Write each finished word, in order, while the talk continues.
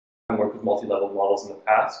worked with multi-level models in the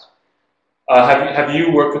past. Have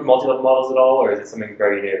you worked with multi-level models at all, or is it something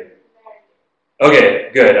very new? Okay,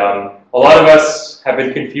 good. A lot of us have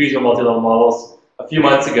been confused with multi-level models. A few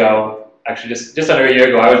months ago, actually just under a year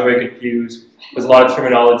ago, I was very confused. There's a lot of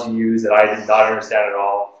terminology used that I did not understand at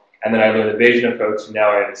all. And then I learned the Bayesian approach, and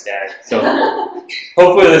now I understand. So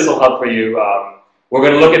hopefully this will help for you. We're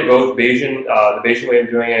going to look at both Bayesian, the Bayesian way of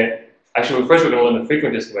doing it. Actually, first we're going to learn the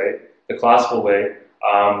frequentist way, the classical way,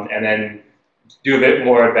 and then do a bit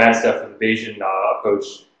more advanced stuff with the Bayesian approach.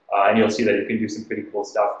 And you'll see that you can do some pretty cool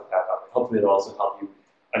stuff with that. Hopefully it'll also help you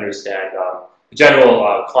understand the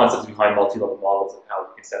general concepts behind multi-level models and how you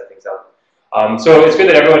can set things up. So it's good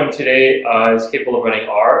that everyone today is capable of running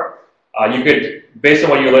R. You could, based on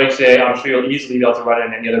what you're learning today, I'm sure you'll easily be able to run it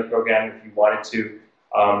in any other program if you wanted to.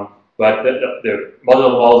 But the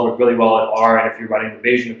multi-level models work really well in R, and if you're running the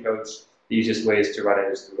Bayesian approach, the easiest way is to run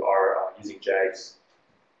it is through R using JAGS.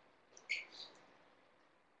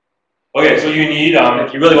 Okay, so you need,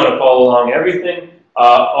 if you really want to follow along everything,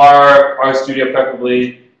 R Studio,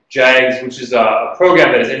 preferably JAGS, which is a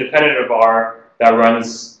program that is independent of R that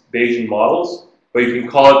runs Bayesian models, but you can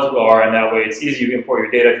call it through R, and that way it's easy. You can import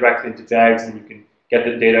your data directly into JAGS, and you can get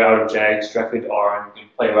the data out of JAGS directly to R, and you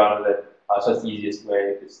can play around with it. So that's the easiest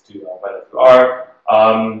way is to run it through R.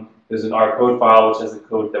 There's an R code file, which has the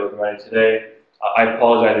code that we're running today. I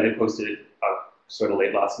apologize, I did post it sort of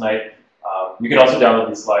late last night. You can also download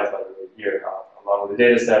these slides, by the way, here, along with the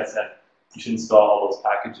data sets, and you should install all those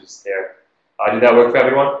packages there. Did that work for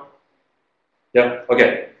everyone? Yeah?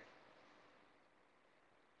 Okay.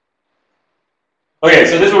 Okay,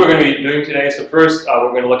 so this is what we're going to be doing today. So first,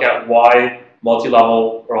 we're going to look at why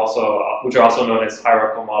multi-level, or also, which are also known as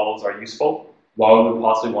hierarchical models, are useful, why we would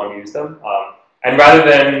possibly want to use them. And rather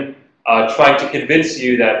than trying to convince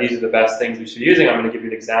you that these are the best things we should be using, I'm going to give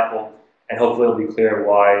you an example, and hopefully it'll be clear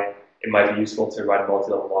why it might be useful to run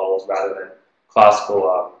multi-level models rather than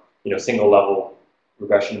classical, single-level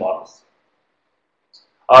regression models.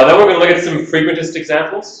 Then we're going to look at some frequentist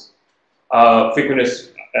examples. Frequentist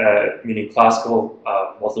meaning classical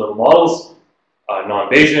multi-level models,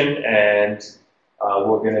 non-Bayesian, and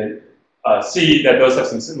we're going to see that those have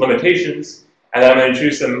some limitations. And then I'm going to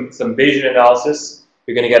introduce some Bayesian analysis.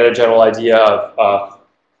 You're going to get a general idea of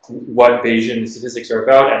what Bayesian statistics are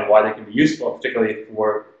about and why they can be useful, particularly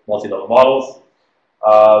for multi-level models.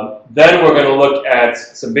 Then we're going to look at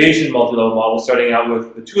some Bayesian multi-level models, starting out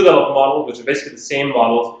with the two-level model, which are basically the same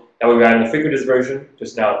models that we ran in the frequentist version,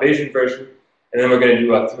 just now a Bayesian version. And then we're going to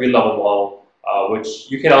do a three-level model, which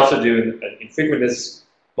you can also do in frequentist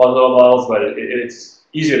multi-level models, but it's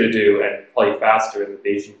easier to do and probably faster in the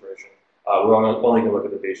Bayesian version. We're only going to look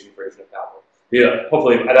at the Bayesian version of that one. Yeah,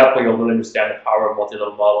 hopefully at that point you'll really understand the power of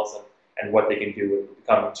multi-level models and what they can do and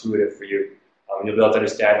become intuitive for you. You'll be able to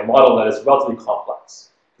understand a model that is relatively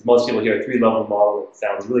complex. Because most people hear a three-level model, it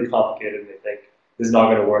sounds really complicated, and they think this is not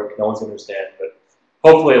going to work, no one's going to understand, but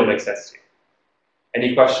hopefully it'll make sense to you.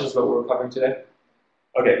 Any questions about what we're covering today?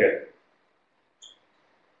 Okay, good.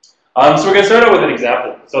 So we're going to start out with an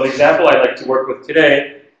example. So the example I'd like to work with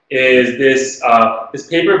today is this this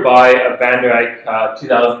paper by Van der Eyck,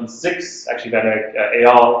 2006, actually Van der Eyck et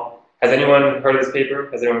al. Has anyone heard of this paper?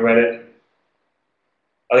 Has anyone read it?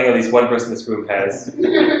 I think at least one person in this room has.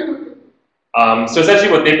 So essentially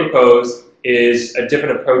what they propose is a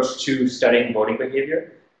different approach to studying voting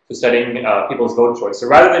behavior, to studying people's vote choice. So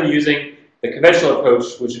rather than using the conventional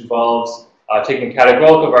approach, which involves taking a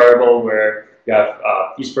categorical variable where you have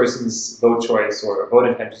each person's vote choice or vote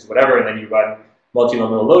intentions, whatever, and then you run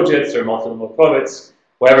multi-nominal logits or multi-nominal probits,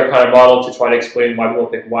 whatever kind of model to try to explain why people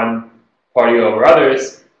pick one party over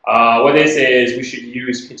others, what they say is we should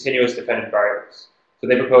use continuous dependent variables. So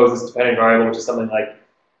they propose this dependent variable, which is something like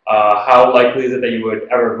how likely is it that you would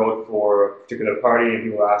ever vote for a particular party, and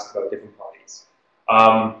people ask about different parties.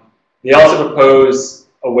 They also propose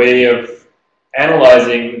a way of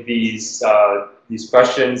analyzing these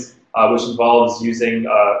questions, which involves using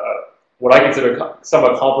what I consider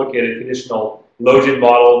somewhat complicated conditional logit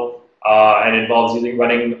model, and involves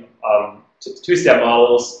running two-step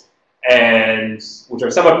models, and which are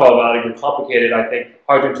somewhat problematic and complicated, I think,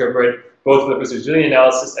 hard to interpret, both for the person who's doing the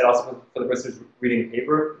analysis and also for the person who's reading the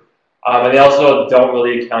paper. And they also don't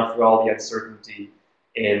really account for all the uncertainty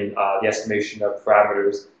in the estimation of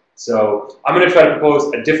parameters. So I'm going to try to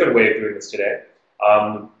propose a different way of doing this today.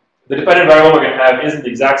 The dependent variable we're going to have isn't the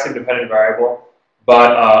exact same dependent variable,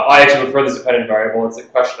 but I actually prefer this dependent variable. It's a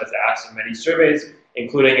question that's asked in many surveys,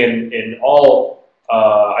 including in all,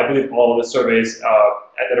 I believe, all of the surveys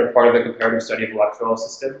that are part of the comparative study of electoral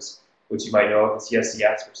systems, which you might know, the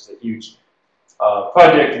CSDC, which is a huge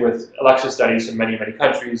project with election studies from many, many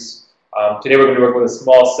countries. Today we're going to work with a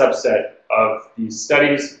small subset of these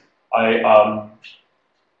studies. I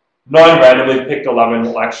non-randomly picked 11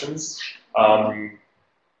 elections.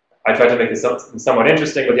 I tried to make this somewhat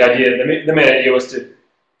interesting, but the main idea was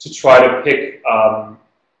to try to pick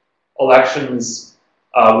elections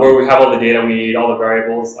where we have all the data we need, all the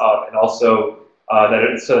variables, and also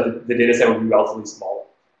so that the data set would be relatively small,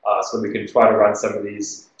 so that we can try to run some of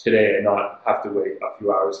these today and not have to wait a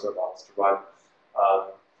few hours for models to run.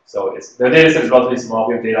 So the data set is relatively small.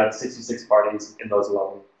 We have data on 66 parties in those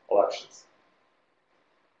 11 elections.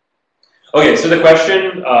 Okay, so the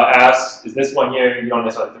question asks, is this one here? You don't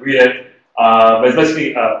necessarily have to read it, but it's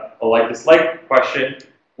basically a like-dislike question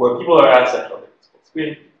where people are asked, actually, full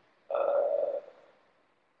screen.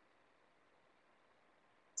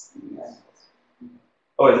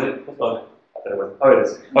 Oh, is it? Oh, I thought it was. Oh, it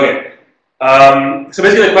is. Okay. So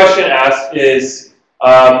basically, the question asked is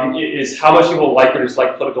how much people like or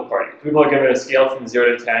dislike political parties. People are given a scale from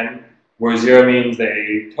 0 to 10, where 0 means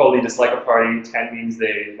they totally dislike a party, 10 means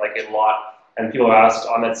they like it a lot, and people are asked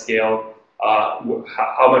on that scale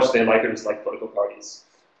how much they like or dislike political parties.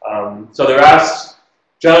 So they're asked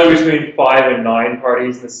generally between 5 and 9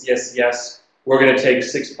 parties in the CSDC. We're going to take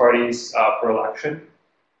 6 parties per election,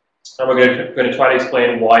 and we're going to try to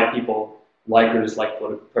explain why people like or dislike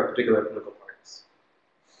particular political parties.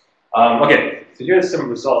 Okay, so here's some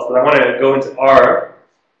results, but I want to go into R.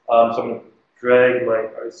 So I'm going to drag my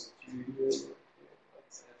R studio.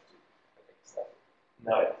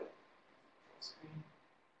 Now I have to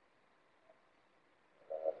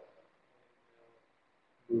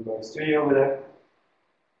move my studio over there.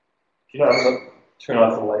 If you know, I'm going to turn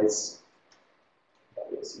off the lights.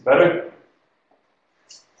 You'll see better.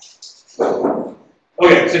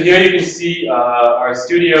 Okay, so here you can see our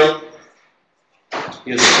studio.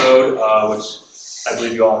 Here's the code, which I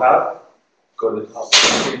believe you all have. Go to the top of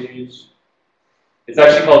the page. It's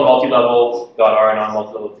actually called multilevel.r, not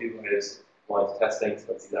multilevel 2. I just wanted to test things,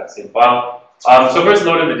 but it's the exact same file. So first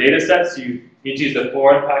load in the data set. So you need to use the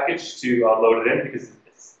foreign package to load it in because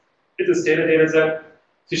it's a stata data set.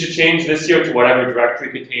 So you should change this here to whatever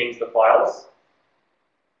directory contains the files.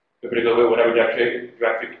 We're going to go with whatever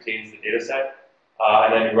directory contains the data set.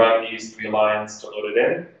 And then you run these 3 lines to load it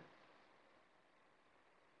in.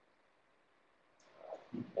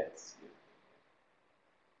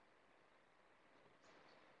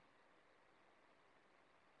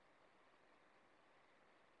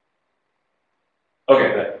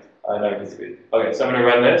 Okay, good. Now you can see it. Okay, so I'm going to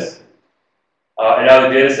run this. And now the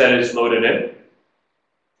data set is loaded in.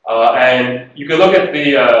 And you can look at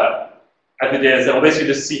the data set. We'll basically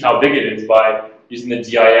just see how big it is by using the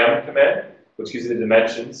dim command, which gives you the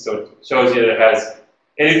dimensions. So it shows you that it has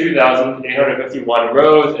 83,851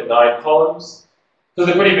 rows and 9 columns. So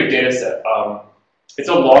it's a pretty big data set. It's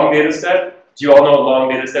a long data set. Do you all know what long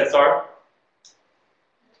data sets are?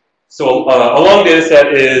 So a long data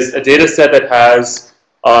set is a data set that has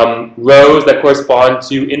rows that correspond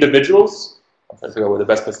to individuals. I'm trying to figure out where the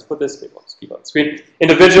best place to put this. Maybe I'll just keep it on the screen.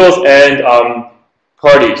 Individuals and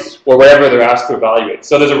parties, or whatever they're asked to evaluate.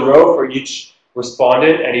 So there's a row for each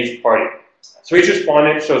respondent and each party. So each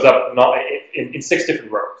respondent shows up in 6 different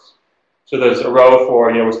rows. So there's a row for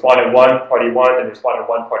respondent 1, party 1, and respondent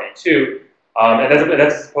 1, party 2. And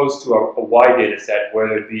that's opposed to a wide data set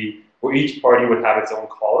where each party would have its own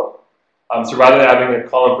column. So rather than having a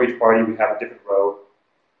column for each party, we have a different row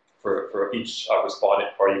for each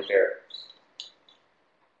respondent party pair.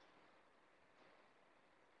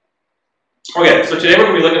 Okay, so today we're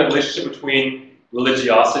going to be looking at the relationship between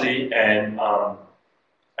religiosity and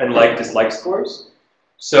like-dislike scores.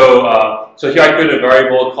 So here I created a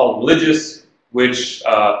variable called religious, which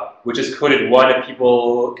is coded 1 if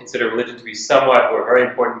people consider religion to be somewhat or very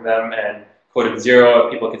important to them, and coded 0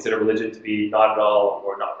 if people consider religion to be not at all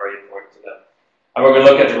or not very important to them. And we're going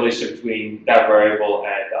to look at the relationship between that variable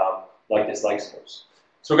and like-dislike scores.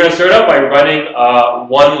 So we're going to start out by running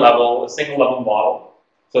a single level model.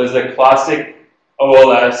 So there's a classic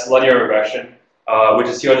OLS linear regression, which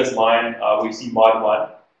is here on this line. We see mod 1.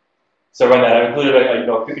 So run that. I've included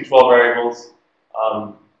a few control variables.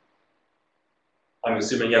 I'm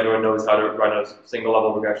assuming everyone knows how to run a single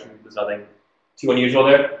level regression. There's nothing too unusual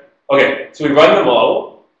there. Okay, so we run the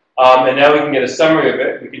model, and now we can get a summary of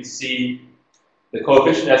it. We can see the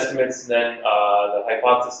coefficient estimates and then the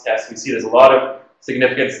hypothesis test. We see there's a lot of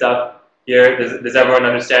significant stuff here. Does everyone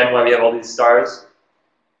understand why we have all these stars?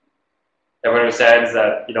 Everyone understands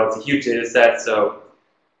that it's a huge data set, so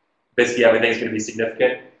basically everything's going to be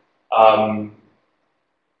significant.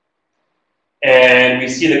 And we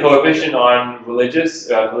see the coefficient on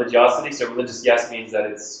religiosity. So religious yes means that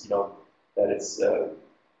it's,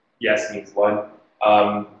 yes means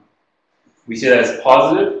 1. We see that as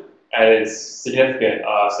positive and it's significant.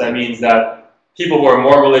 So that means that people who are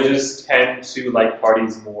more religious tend to like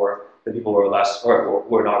parties more than people who are less or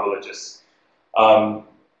who are not religious.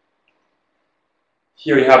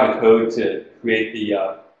 Here we have the code to create the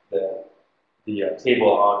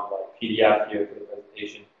table on like PDF here for the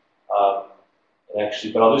presentation. And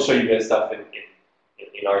actually, but I'll just show you guys stuff in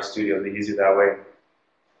our studio. It'll be easier that way.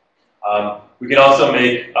 We can also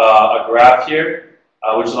make a graph here,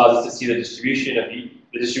 which allows us to see the distribution of and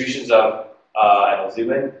I'll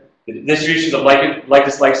zoom in, the distributions of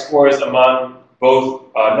like-dislike scores among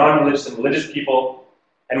both non-religious and religious people,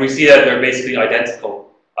 and we see that they're basically identical.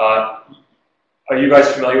 Are you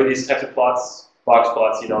guys familiar with these types of plots? Box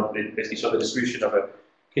plots, they basically show the distribution of a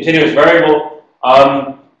continuous variable.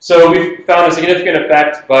 So we've found a significant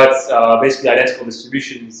effect, but basically identical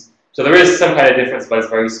distributions. So there is some kind of difference, but it's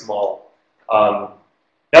very small. Now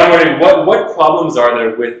I'm wondering, what problems are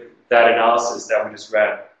there with that analysis that we just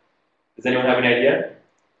ran? Does anyone have any idea?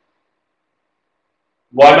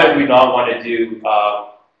 Why might we not want to do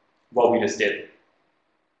what we just did?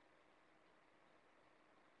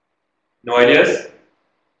 No ideas?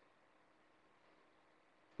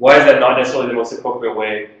 Why is that not necessarily the most appropriate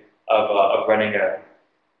way of running an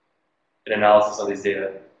analysis of these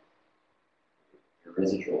data? Your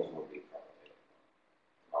residuals will be probably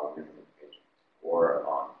on different locations or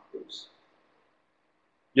on groups.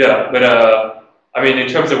 Yeah, but I mean, in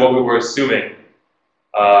terms of what we were assuming,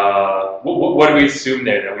 what do we assume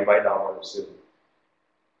there that we might not want to assume?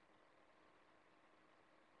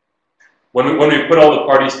 When we put all the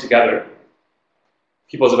parties together,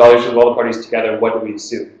 people's evaluation of all the parties together, what do we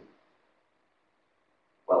assume?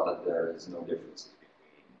 Well, that there is no difference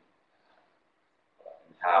between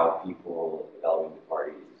how people evaluate the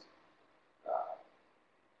parties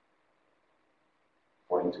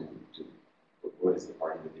according to what is the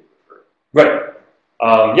party that they prefer. Right.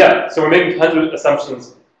 Yeah, so we're making tons of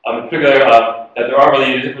assumptions, in particular that there are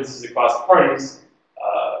really differences across parties.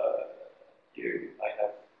 Here I have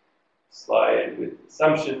a slide with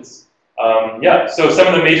assumptions. Yeah, so some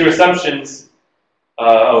of the major assumptions,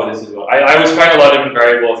 this is one. I was trying a lot of different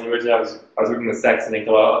variables, and originally I was working with sex and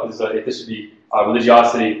thinking, well, this should be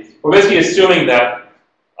religiosity. We're basically assuming that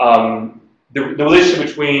the relationship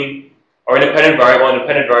between our independent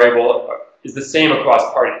variable is the same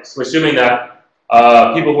across parties. We're assuming that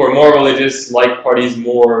people who are more religious like parties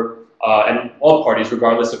more, and all parties,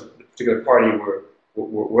 regardless of the particular party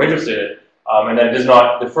we're interested in, and that it does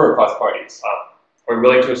not differ across parties. Are we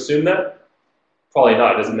willing to assume that? Probably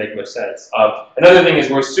not. It doesn't make much sense. Another thing is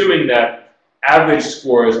we're assuming that average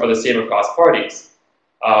scores are the same across parties.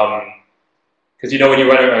 Because when you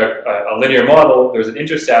run a linear model, there's an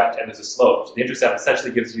intercept and there's a slope. So the intercept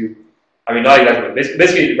essentially gives you, not exactly, but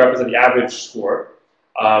basically it represents the average score.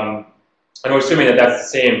 And we're assuming that that's the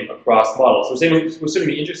same across models. So we're assuming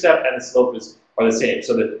the intercept and the slope are the same.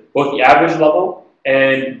 So that both the average level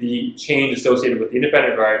and the change associated with the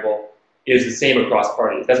independent variable is the same across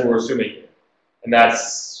parties. That's what we're assuming here. And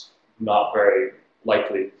that's not very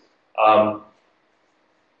likely.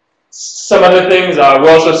 Some other things, we're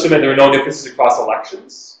also assuming there are no differences across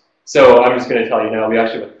elections. So I'm just going to tell you now, we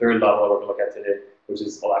actually have a third level that we're going to look at today, which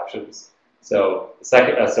is elections. So the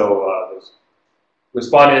second, there's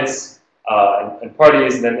respondents and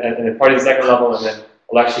parties, and then parties second level, and then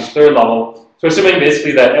elections third level. So assuming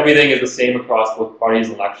basically that everything is the same across both parties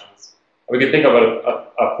and elections. And we could think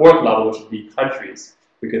about a fourth level, which would be countries.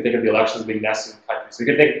 We could think of the elections being nested in countries. So we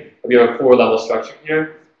could think of a four-level structure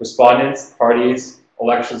here: respondents, parties,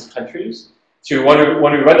 elections, countries. So when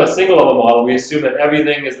we run the single-level model, we assume that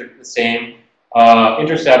everything is the same.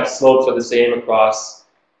 Intercepts, slopes are the same across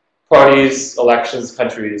parties, elections,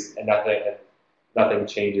 countries, and nothing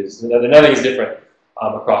changes. Nothing is different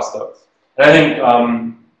across those. And I think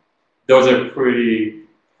those are pretty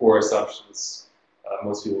poor assumptions.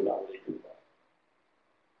 Most people would not really agree with that.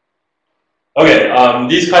 Okay,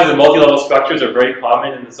 these kinds of multi-level structures are very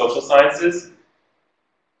common in the social sciences.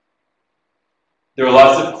 There are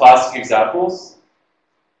lots of classic examples.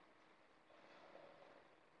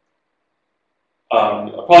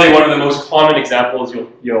 Probably one of the most common examples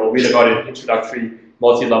you'll read about in introductory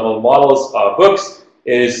multi-level models books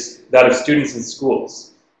is that of students in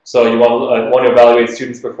schools. So you want to evaluate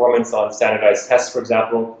students' performance on standardized tests, for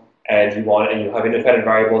example, and you have independent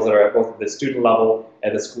variables that are at both the student level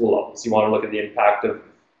and the school level. So you want to look at the impact of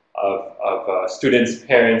students'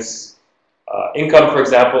 parents' income, for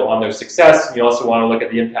example, on their success. You also want to look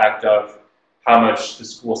at the impact of how much the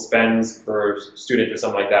school spends per student or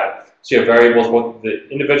something like that. So you have variables both at the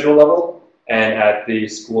individual level and at the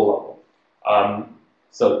school level.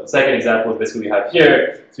 So the second example is basically we have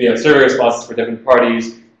here. So we have survey responses for different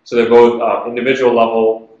parties. So they're both individual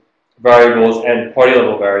level variables and party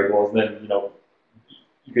level variables. And then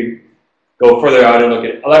you could go further out and look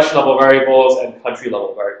at election level variables and country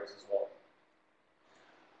level variables as well.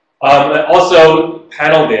 And also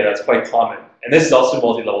panel data is quite common. And this is also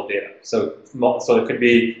multi-level data. So it could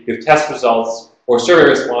be you have test results or survey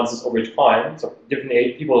responses over time. So different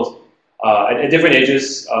at different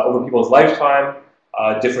ages over people's lifetime,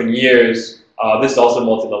 different years. This is also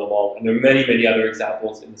multi-level model, and there are many, many other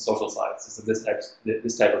examples in the social sciences of this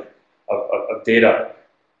type of data.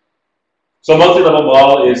 So a multi-level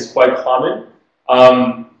model is quite common.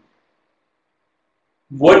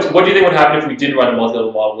 What do you think would happen if we didn't run a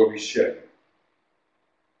multi-level model where we should?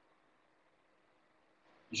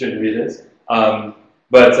 You shouldn't read this.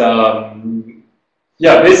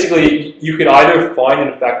 Yeah, basically, you could either find an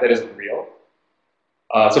effect that isn't real.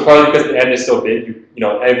 So partly because the n is so big,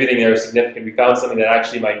 everything there is significant. We found something that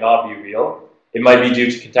actually might not be real. It might be due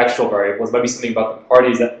to contextual variables. It might be something about the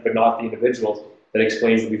parties, but not the individuals, that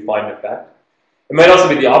explains that we find an effect. It might also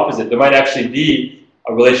be the opposite. There might actually be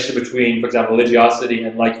a relationship between, for example, religiosity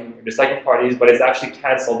and liking or disliking parties, but it's actually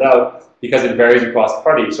cancelled out because it varies across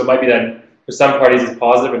parties. So it might be that for some parties it's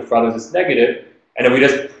positive and for others it's negative. And if we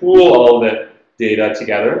just pool all the data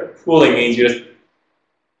together, pooling means you just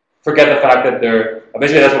forget the fact that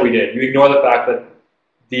basically that's what we did. You ignore the fact that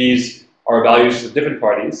these are values of different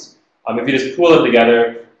parties. If you just pool them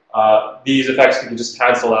together, these effects can just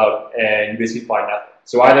cancel out and you basically find nothing.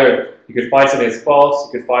 So either you could find something that's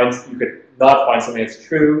false, you could not find something that's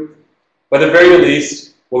true, but at the very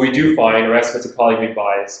least, what we do find are estimates are probably be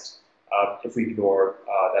biased if we ignore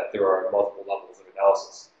that there are multiple levels of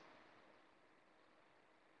analysis.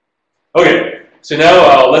 Okay, so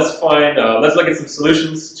now let's look at some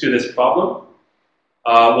solutions to this problem.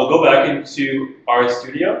 We'll go back into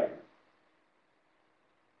RStudio.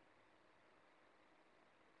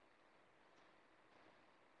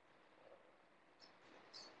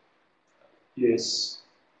 Here's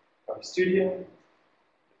RStudio.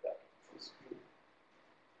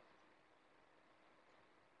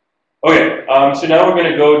 Okay, so now we're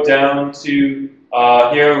going to go down to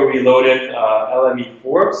here where we load in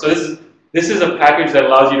LME4. So this is a package that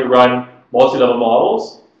allows you to run multi-level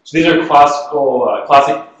models. So these are classic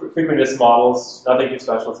frequentist models, nothing too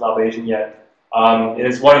special, it's not Bayesian yet. And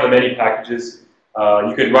it's one of the many packages.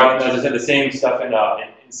 You could run, as I said, the same stuff in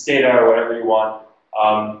Stata or whatever you want.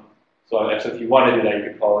 So actually, if you want to do that, you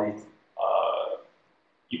could probably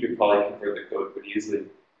convert the code pretty easily.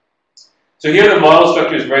 So here the model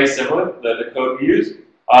structure is very similar, the code we use.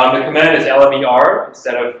 The command is LMER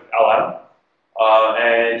instead of LM.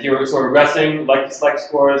 And here we're sort of resting like-dislike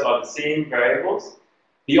scores on the same variables.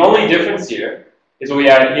 The only difference here is what we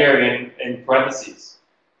add here in parentheses.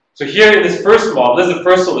 So here in this first model, this is the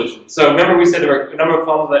first solution. So remember we said there were a number of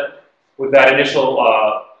problems with that initial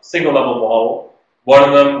single level model. One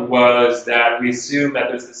of them was that we assume that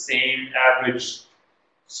there's the same average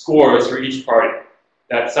scores for each party.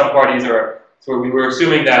 That some parties are, so we were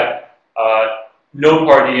assuming that no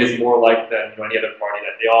party is more like than any other party,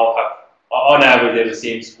 that they all have, on average, they have the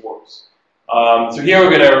same scores. So here we're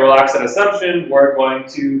going to relax that assumption. We're going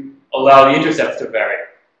to allow the intercepts to vary.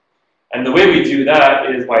 And the way we do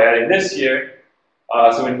that is by adding this here.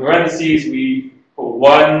 So in parentheses, we put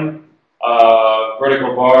one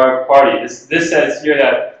vertical bar party. This says here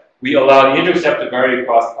that we allow the intercept to vary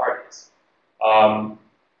across parties.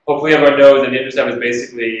 Hopefully everyone knows that the intercept is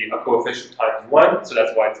basically a coefficient times 1, so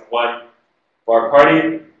that's why it's 1 bar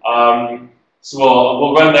party. So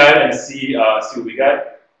we'll run that and see what we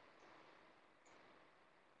get.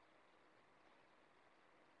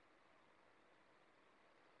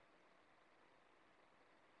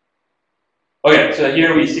 Okay, so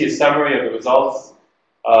here we see a summary of the results.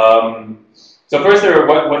 So first there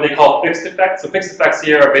are what they call fixed effects. So fixed effects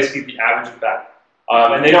here are basically the average effect.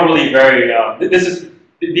 And they don't really vary.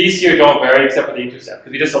 These here don't vary except for the intercept,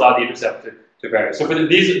 because we just allow the intercept to vary. So for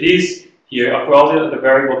these here, for all the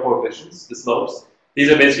variable coefficients, the slopes,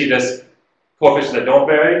 these are basically just coefficients that don't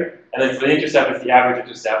vary. And then for the intercept, it's the average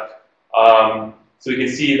intercept. So we can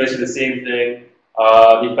see basically the same thing.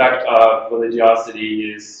 The effect of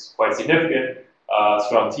religiosity is quite significant.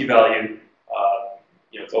 Strong t-value,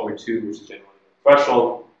 it's over 2, which is generally the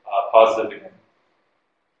threshold. Positive again.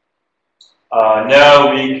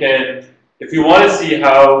 Now we can, if we want to see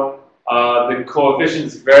how the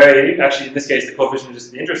coefficients vary, actually in this case the coefficient is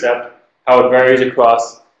just the intercept, how it varies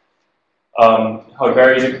across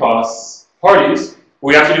parties, what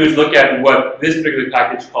we have to do is look at what this particular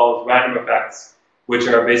package calls random effects, which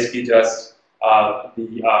are basically just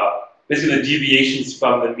basically the deviations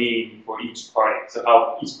from the mean for each party. So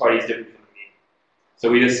how each party is different from the mean.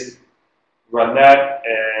 So we just run that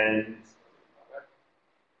and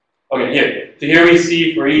okay, here. So here we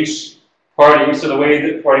see for each party, so the way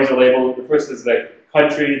that parties are labeled, the first is the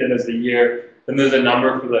country, then there's the year, then there's a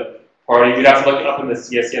number for the party. You'd have to look it up in the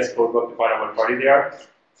CSDC codebook to find out what party they are.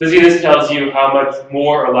 So this tells you how much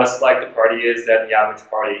more or less like the party is than the average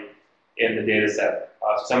party in the data set.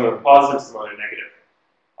 So some are positive, some are negative.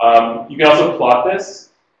 You can also plot this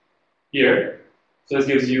here. So this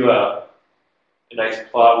gives you a nice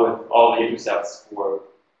plot with all the intercepts for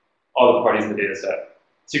all the parties in the data set.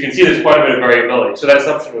 So you can see there's quite a bit of variability. So that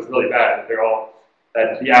assumption was really bad.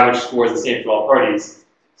 That the average score is the same for all parties.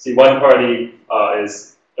 See, one party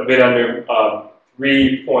is a bit under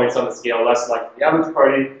 3 points on the scale, less like the average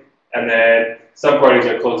party, and then some parties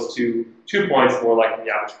are close to 2 points more like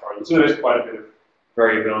the average party. So there's quite a bit of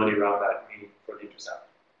variability around that mean for the intercept.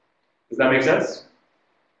 Does that make sense?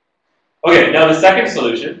 Okay, now the second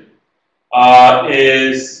solution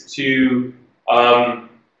is to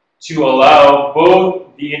allow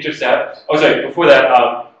both the intercept. Oh, sorry. Before that,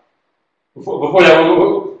 now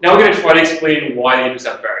we're going to try to explain why the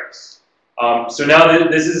intercept varies. So now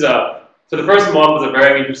this is so the first model was a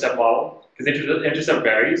varying intercept model because the intercept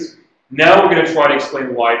varies. Now we're going to try to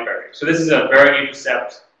explain why it varies. So this is a varying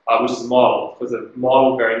intercept, which is a model. So it's a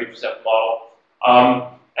model varying intercept model,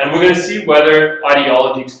 and we're going to see whether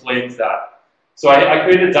ideology explains that. So I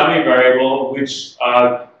created a dummy variable which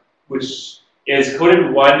is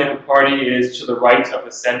coded 1 if a party is to the right of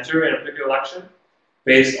the center in a particular election,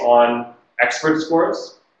 based on expert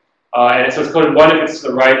scores. And so it's coded 1 if it's to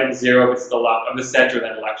the right and 0 if it's to the left of the center of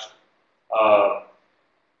that election.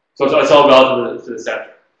 So it's all relative to the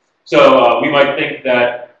center. So we might think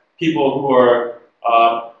that people who are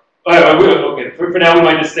okay. For now, we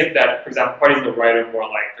might just think that, for example, parties on the right are more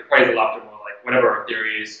like, or parties on the left are more like, whatever our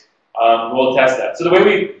theory is. We'll test that. So the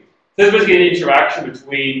way this is basically an interaction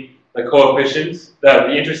between the coefficients,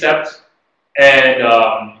 the intercept, and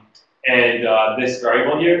this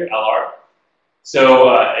variable here, LR.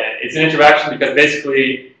 So it's an interaction because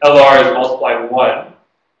basically LR is multiplying 1,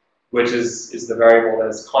 which is the variable that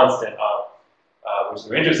is constant, which is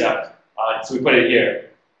our intercept. So we put it here.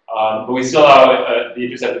 But we still allow the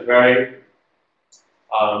intercept to vary.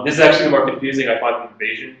 This is actually more confusing, I find, than the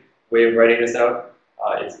Bayesian way of writing this out.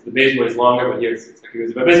 The Bayesian way is longer, but here it's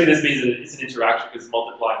confusing. But basically, this means that it's an interaction because it's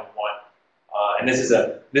multiplying 1. And this is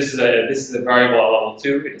a variable at level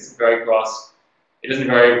 2. It doesn't vary across. It doesn't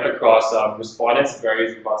vary across respondents. It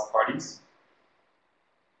varies across parties.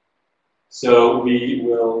 So we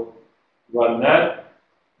will run that,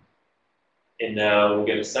 and now we'll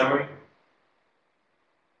get a summary.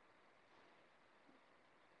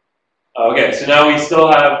 Okay, so now we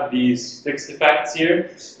still have these fixed effects here,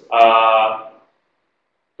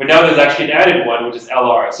 but now there's actually an added one, which is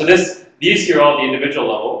LR. So these here are all at the individual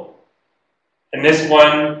level, and this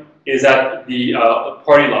one is at the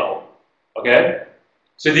party level. Okay,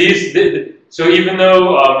 so so even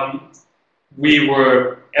though we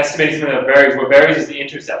were estimating something that varies, what varies is the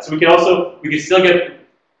intercept. So we can still get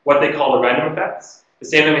what they call the random effects, the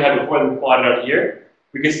same thing we had before that we plotted out here.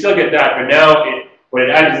 We can still get that, but now what it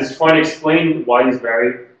adds is trying to explain why these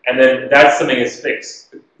vary, and then that's something that's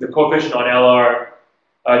fixed. The coefficient on LR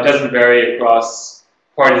doesn't vary across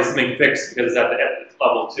parties. It's something fixed because it's at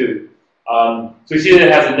level 2. So we see that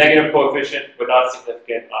it has a negative coefficient, but not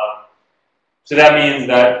significant. So that means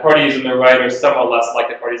that parties on the right are somewhat less like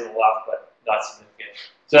the parties on the left, but not significant.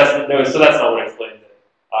 So that's not what explains it.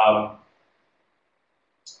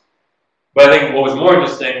 But I think what was more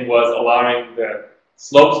interesting was allowing the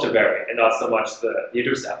slopes to vary and not so much the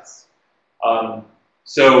intercepts.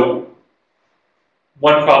 So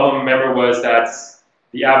one problem, remember, was that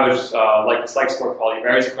the average like-dislike score probably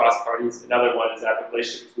varies across parties. Another one is that the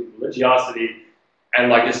relationship between religiosity and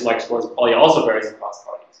like-dislike scores probably also varies across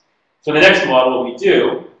parties. So the next model, what we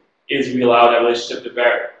do is we allow that relationship to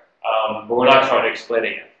vary, but we're not trying to explain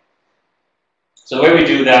it yet. So the way we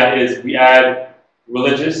do that is we add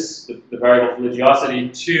religious, the variable religiosity,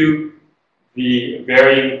 to the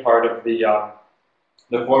varying part of the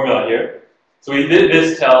formula here. So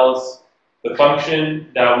this tells the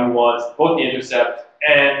function that we want both the intercept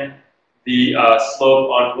and the slope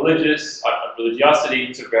on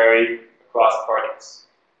religiosity to vary across parties.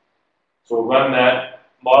 So we'll run that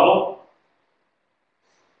model.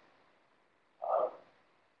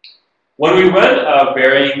 When we run a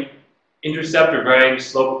varying intercept or varying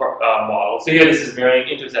slope model, so here this is varying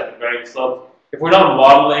intercept and varying slope. If we're not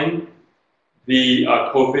modeling the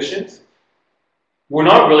coefficient. We're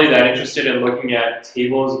not really that interested in looking at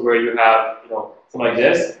tables where you have, something like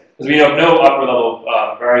this, because we have no upper level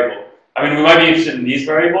variable. I mean, we might be interested in these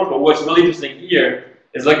variables, but what's really interesting here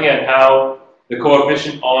is looking at how the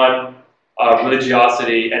coefficient on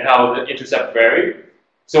religiosity and how the intercept vary.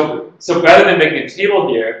 So rather than making a table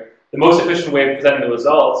here, the most efficient way of presenting the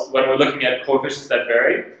results when we're looking at coefficients that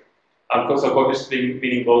vary, so coefficients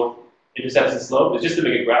meaning both intercepts and slope, is just to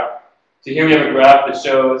make a graph. So here we have a graph that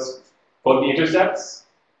shows both the intercepts,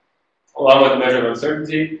 along with the measure of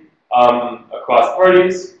uncertainty across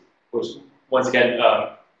parties, which once again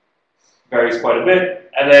varies quite a bit,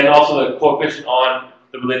 and then also the coefficient on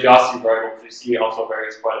the religiosity variable, which you see also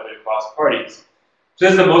varies quite a bit across parties. So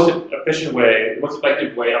this is the most efficient way, the most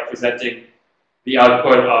effective way of presenting the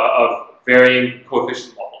output of varying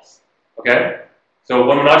coefficient models. Okay? So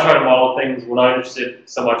when we're not trying to model things, we're not interested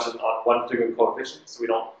so much on one particular coefficient, so we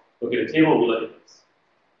don't look at a table, we look at this.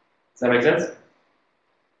 Does that make sense?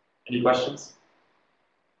 Any questions?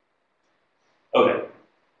 Okay.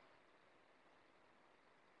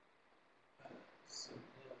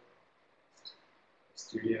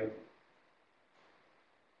 Studio.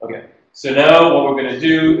 Okay. So now what we're going to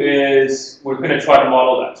do is we're going to try to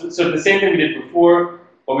model that. So the same thing we did before,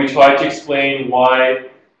 but we tried to explain why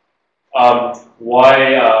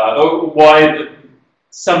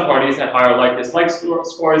some parties have higher like-dislike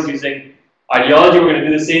scores using ideology. We're going to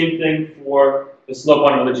do the same thing for the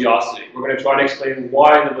slope on religiosity. We're going to try to explain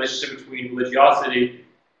why the relationship between religiosity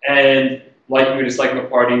and liking or disliking a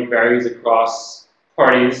party varies across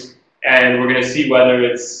parties, and we're going to see whether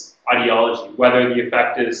it's ideology, whether the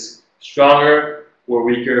effect is stronger or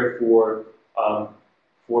weaker for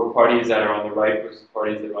parties that are on the right versus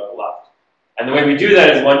parties that are on the left. And the way we do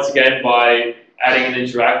that is once again by adding an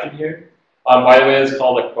interaction here. By the way, it's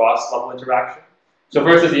called a cross-level interaction. So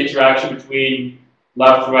first is the interaction between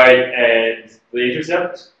left, right, and the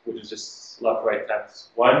intercept, which is just left, right times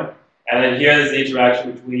 1. And then here is the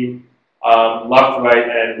interaction between left, right,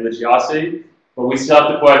 and religiosity. But we still have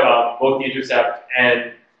to put both the intercept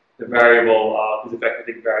and the variable whose effect I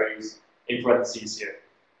think varies in parentheses here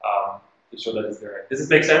to show that it's varying. Does this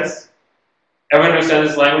make sense? Everyone understand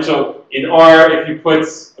this language? So in R, if you put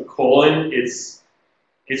a colon, it's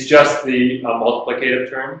just the multiplicative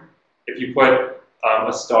term. If you put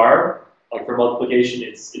a star, like for multiplication,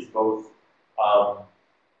 it's both.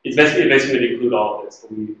 It's basically to include all of this.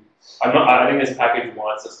 But I think this package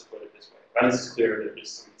wants us to put it this way. Right? This is clear,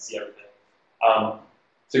 just so we can see everything.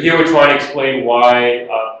 So here we're trying to explain why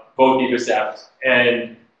both the intercept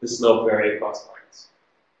and the slope vary across lines.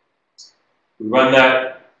 We run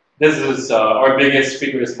that. This is our biggest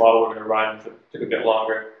frequentist model we're going to run. It took a bit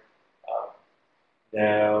longer.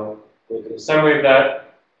 Now, look at a summary of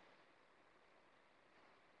that.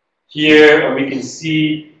 Here we can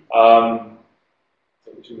see,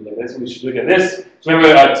 we should look at this. So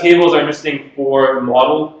remember, tables are interesting for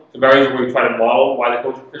model, the variables where we try to model why the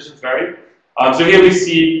coefficients vary. So here we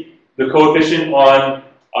see the coefficient on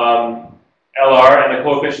LR and the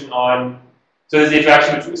coefficient on, so there's the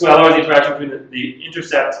interaction between, so LR is the interaction between the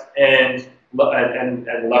intercept and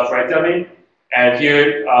the left-right dummy. And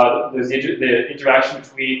here there's the interaction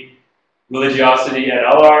between religiosity and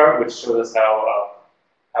LR, which shows us how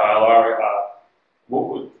LR,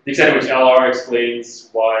 the extent to which LR explains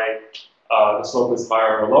why the slope is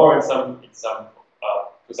higher or lower in some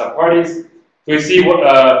for some parties. So we see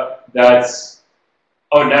what that's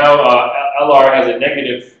now LR has a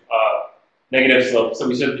negative slope. So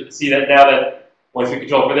we should see that now that once we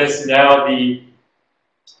control for this, now the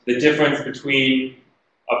difference between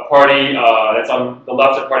a party that's on the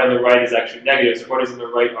left and a party on the right is actually negative. So parties on the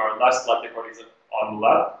right are less like the parties on the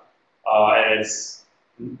left, and it's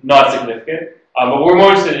not significant. But what we're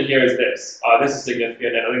more interested in here is this. This is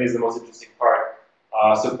significant, and I think this is the most interesting part.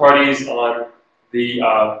 So parties on the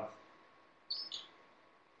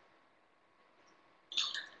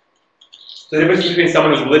so the difference between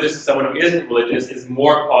someone who's religious and someone who isn't religious is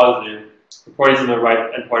more positive for parties on the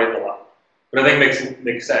right and parties on the left. But I think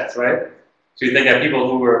makes sense, right? So you think that people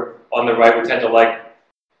who are on the right would tend to like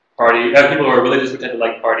people who are religious would tend to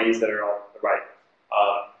like parties that are on the right.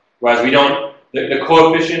 Whereas we don't, the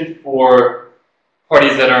coefficient for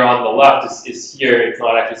parties that are on the left is here, it's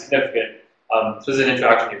not actually significant. So there's an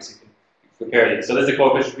interaction here, so you can compare these. So there's the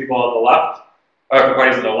coefficient for people on the left, or for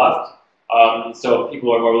parties on the left. So people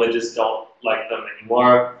who are more religious don't like them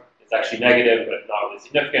anymore. It's actually negative, but not really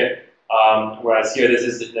significant. Whereas here, this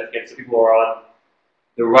is significant. So people who are on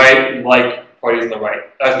the right like parties on the right.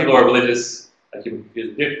 As people who are religious, like people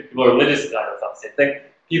who are religious, that's not the same thing.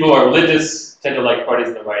 People who are religious tend to like parties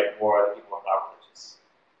on the right more than people who are not religious.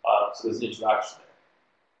 So there's an interaction there.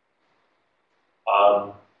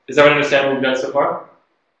 Does everyone understand what we've done so far?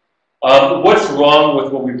 What's wrong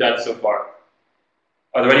with what we've done so far?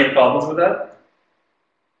 Are there any problems with that?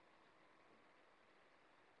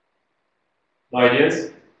 No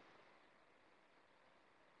ideas?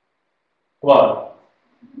 Come on.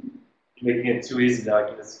 You're making it too easy now. I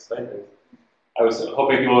can just explain things. I was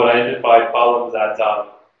hoping people would identify problems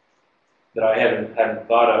that I hadn't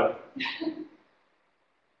thought of.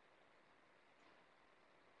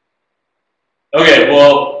 Okay,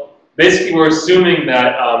 well, basically we're assuming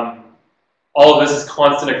that all of this is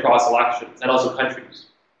constant across elections and also countries.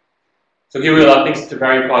 So here we allow things to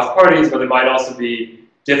vary across parties, but there might also be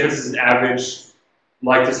differences in average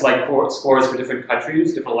like-dislike scores for different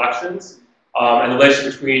countries, different elections, and the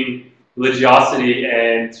relationship between religiosity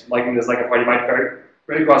and liking this like a party might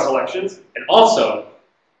vary across elections, and also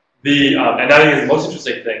the and I think is the most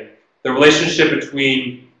interesting thing, the relationship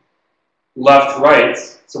between left-right,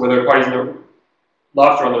 so whether parties on the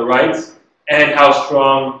left or on the right, and how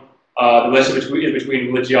strong the relationship between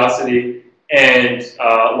religiosity and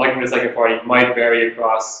likeness like a party might vary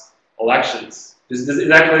across elections. Is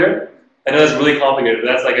that clear? I know that's really complicated,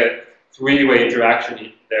 but that's like a three-way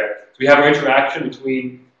interaction there. So we have our interaction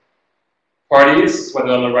between parties,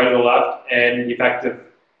 whether on the right or the left, and the effect of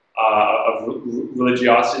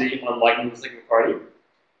religiosity on likeness like a party.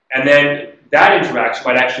 And then that interaction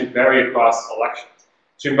might actually vary across elections.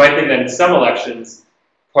 So you might think that in some elections,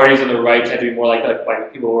 parties on the right tend to be more like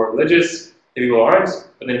people who are religious, people who aren't,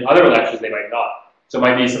 but then in other elections they might not. So it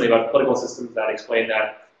might be something about political systems that explain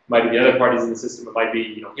that. It might be the other parties in the system. It might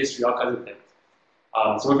be history, all kinds of things.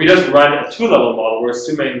 So if we just run a two-level model, we're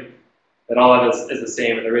assuming that all of this is the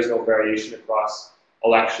same and there is no variation across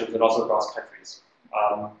elections and also across countries.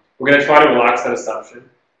 We're going to try to relax that assumption,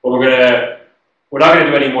 but we're not going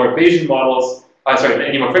to do any more Bayesian models.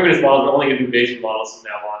 Any more frequentist models. We're only going to do Bayesian models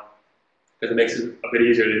from now on because it makes it a bit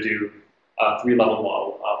easier to do a three-level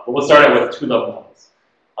model. But we'll start out with two-level models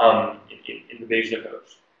in the Bayesian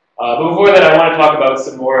approach. But before that, I want to talk about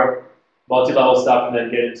some more multi-level stuff and then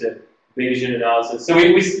get into Bayesian analysis. So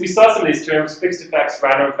we saw some of these terms: fixed effects,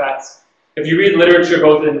 random effects. If you read literature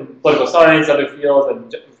both in political science, other fields,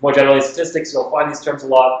 and more generally statistics, you'll find these terms a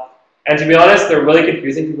lot. And to be honest, they're really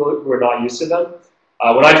confusing to people who are not used to them.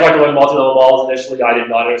 When I tried to learn multi-level models initially, I did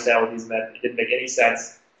not understand what these meant. It didn't make any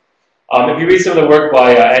sense. If you read some of the work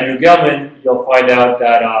by Andrew Gelman, you'll find out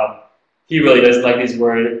that he really doesn't like these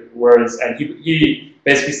words, and he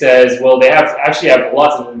basically says, well, they actually have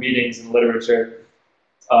lots of meanings in literature.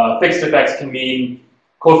 Fixed effects can mean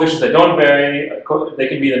coefficients that don't vary. They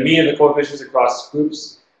can be the mean of the coefficients across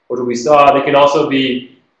groups, which we saw. They can also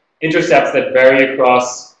be intercepts that vary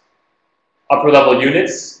across upper level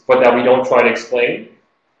units, but that we don't try to explain.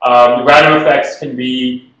 Random effects can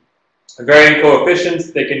be varying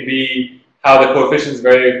coefficients. They can be how the coefficients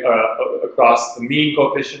vary across the mean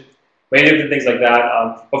coefficient, many different things like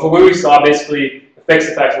that. But for what we saw, basically, the fixed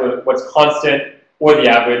effects were what's constant or the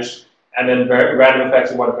average, and then random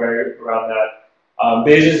effects are what vary around that.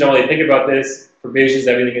 Bayesians don't really think about this. For Bayesians,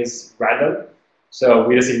 everything is random, so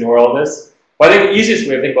we just ignore all this. But I think the easiest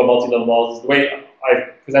way to think about multi-level models is the way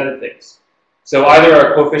I've presented things. So either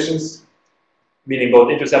our coefficients, meaning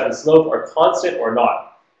both intercept and slope, are constant or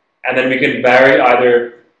not. And then we can vary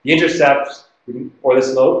either the intercept or the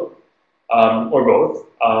slope, or both.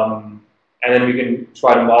 And then we can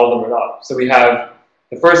try to model them or not. So we have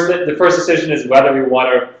the first decision is whether we want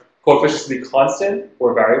our coefficients to be constant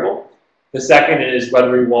or variable. The second is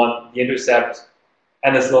whether we want the intercept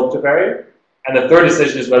and the slope to vary. And the third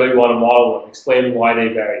decision is whether we want to model them, explain why they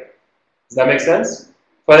vary. Does that make sense?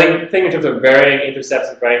 So I think in terms of varying intercepts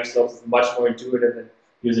and varying slopes is much more intuitive than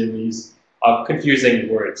using these confusing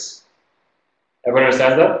words. Everyone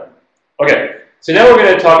understands that? Okay, so now we're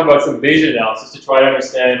going to talk about some Bayesian analysis to try to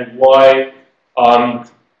understand why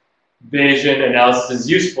Bayesian analysis is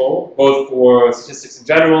useful, both for statistics in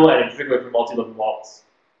general and in particular for multi-level models.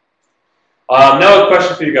 Now a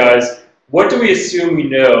question for you guys. What do we assume we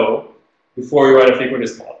know before we run a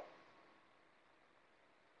frequentist model?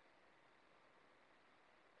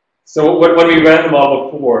 So when we ran the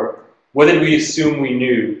model before, what did we assume we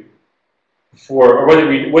knew before, or what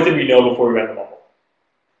did we know before we ran the model?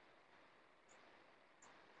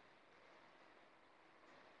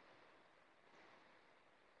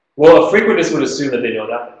 Well, a frequentist would assume that they know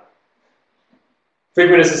nothing.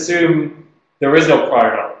 Frequentists assume there is no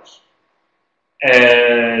prior knowledge.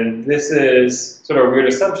 And this is sort of a weird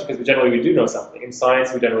assumption because we do know something. In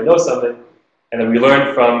science, we generally know something, and then we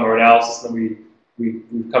learn from our analysis, and then we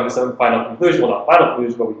come to some final conclusion. Well, not final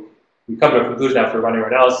conclusion, but we come to a conclusion after running our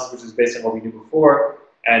analysis, which is based on what we knew before.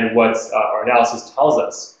 and what our analysis tells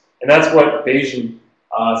us. And that's what Bayesian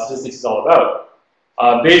statistics is all about.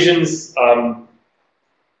 Bayesians,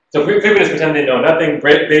 so frequentists pretend they know nothing.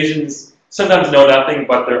 Bayesians sometimes know nothing,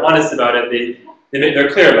 but they're honest about it. They're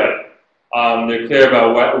clear about it. They're clear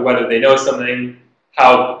about whether they know something,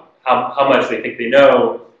 how much they think they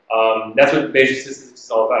know. That's what Bayesian statistics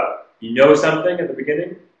is all about. You know something at the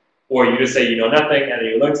beginning, or you just say you know nothing, and then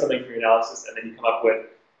you learn something from your analysis, and then you come up with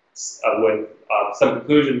some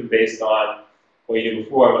conclusion based on what you knew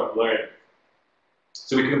before and what you learned.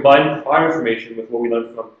 So we combine prior information with what we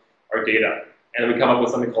learned from our data, and then we come up with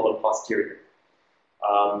something called a posterior.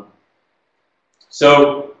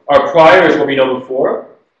 So our prior is what we know before.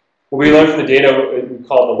 What we learned from the data we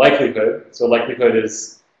call the likelihood. So likelihood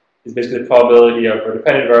is basically the probability of our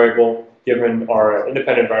dependent variable given our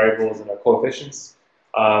independent variables and our coefficients.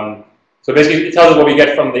 So basically it tells us what we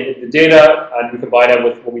get from the data, and we combine it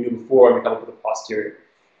with what we knew before, and we come up with a posterior.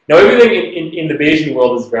 Now everything in the Bayesian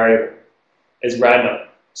world is variable, is random.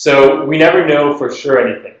 So we never know for sure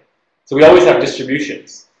anything. So we always have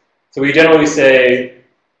distributions. So we generally say,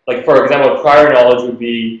 like for example, prior knowledge would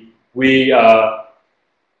be we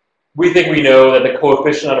think we know that the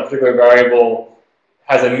coefficient on a particular variable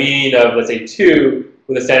has a mean of, let's say, 2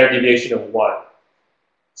 with a standard deviation of 1.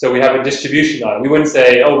 So we have a distribution on it. We wouldn't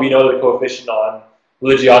say, oh, we know the coefficient on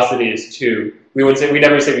religiosity is 2. We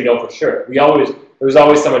never say we know for sure. There's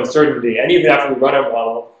always some uncertainty. And even after we run our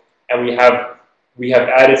model and we have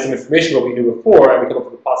added some information what we knew before, and we come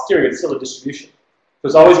up with a posterior, it's still a distribution. So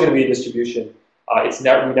it's always going to be a distribution. We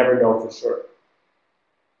never know for sure.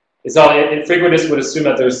 Frequentists would assume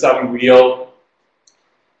that there's some real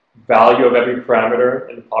value of every parameter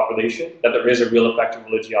in the population, that there is a real effect of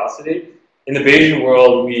religiosity. In the Bayesian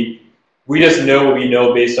world, we just know what we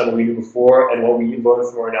know based on what we knew before and what we learned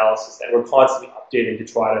from our analysis, and we're constantly updating to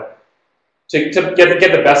try to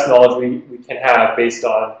get the best knowledge we can have based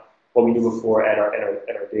on what we knew before and our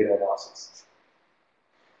data analysis.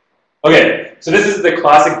 Okay, so this is the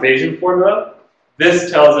classic Bayesian formula.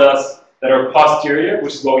 This tells us that our posterior,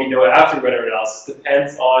 which is what we know after we run our analysis,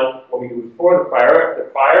 depends on what we knew before, the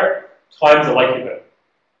prior times the likelihood.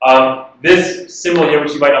 This symbol here,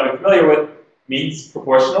 which you might not be familiar with, means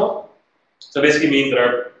proportional. So it basically means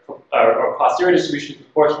that our posterior distribution is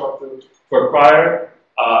proportional to our prior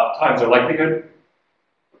times our likelihood.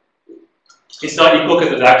 It's not equal because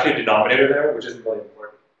there's actually a denominator there, which isn't really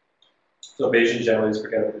important. So Bayesian generally just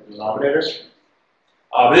forget about the denominator.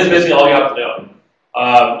 But this is basically all you have to know.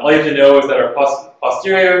 All you have to know is that our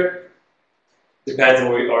posterior depends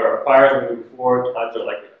on what our prior and before times our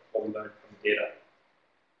likelihood, what we learned from the data.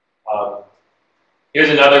 Here's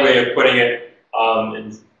another way of putting it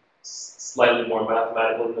in slightly more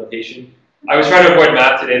mathematical notation. I was trying to avoid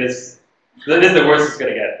math today. This is the worst it's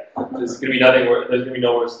going to get. There's going to be nothing worse. There's going to be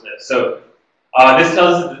no worse than this. So this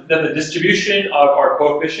tells us that the distribution of our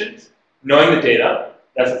coefficient, knowing the data,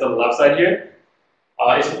 that's on the left side here,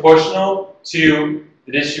 is proportional to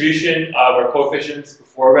the distribution of our coefficients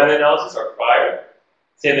before random analysis, or prior.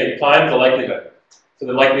 Same thing, times the likelihood. So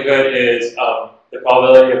the likelihood is the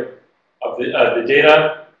probability of the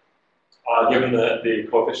data given the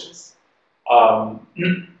coefficients.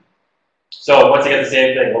 So once again, the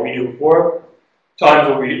same thing, what we knew before, times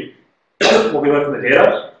what we learned from the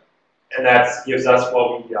data, and that gives us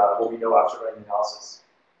what we know after running analysis.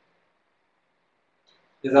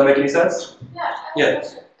 Does that make any sense? Yeah. Yeah.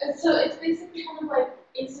 So it's basically kind of like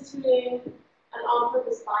instituting an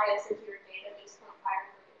on-purpose bias into your data based on prior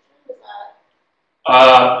information. Is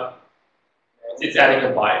that? It's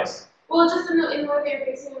adding a bias. Well, just in the way that you're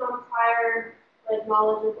basing it on prior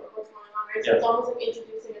knowledge of what's going on, right? So it's almost like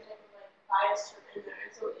introducing a type of bias term in there.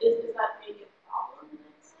 And so is that maybe a problem in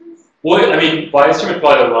that sense? Well, I mean, bias term is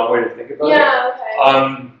probably the wrong way to think about it. Yeah.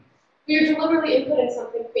 Okay. You're deliberately inputting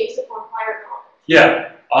something based upon prior knowledge. Yeah.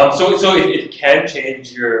 So it can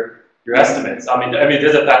change your estimates. I mean, it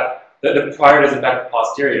does affect the prior does affect the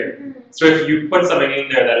posterior. Mm-hmm. So if you put something in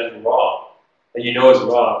there that is wrong, that you know is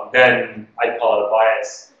wrong, then I'd call it a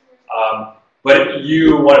bias. Mm-hmm. But if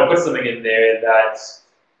you want to put something in there that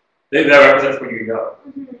represents what you know.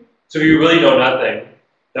 Mm-hmm. So if you really know nothing,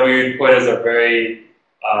 then we would put as a very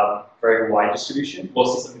very wide distribution. We'll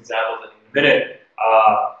see some examples in a minute.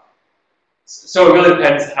 So it really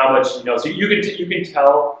depends how much you know. So you can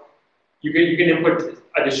tell, you can input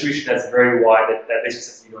a distribution that's very wide that basically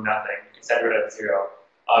says you know nothing. You can center it at 0.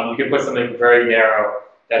 You can put something very narrow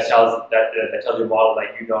that tells your model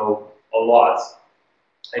that you know a lot,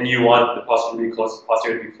 and you want the posterior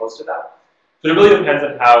to be close to that. So it really depends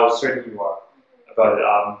on how certain you are about it.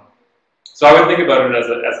 So I would think about it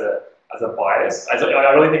as a bias. I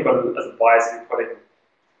really think about it as a bias if you're putting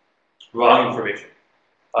wrong information.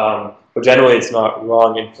 But generally, it's not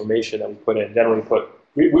wrong information that we put in. Generally,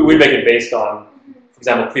 we make it based on, for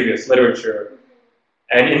example, previous literature.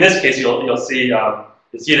 And in this case, you'll see in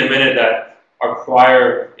a minute that our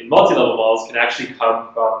prior in multi-level models can actually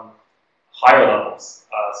come from higher levels.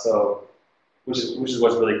 Which is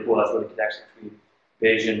what's really cool. That's where the connection between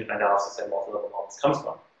Bayesian analysis and multi-level models comes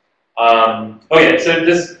from. Okay, so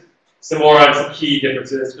just some more on some key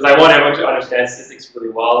differences, because I want everyone to understand statistics really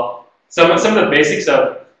well. Some of the basics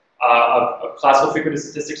of classical frequentist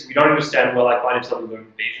statistics we don't understand well, I find, until we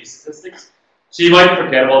learn Bayesian statistics. So you might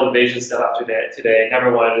forget about the Bayesian stuff after today,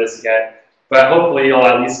 never want to do this again. But hopefully you'll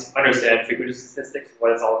at least understand frequentist statistics,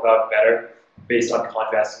 what it's all about better, based on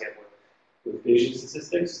contrasting it with Bayesian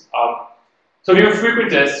statistics. So if you're a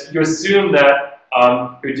frequentist, you assume that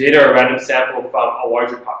your data are a random sample from a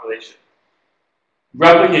larger population.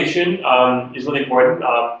 Replication is really important.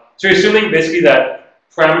 So you're assuming basically that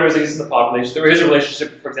parameters exist in the population. There is a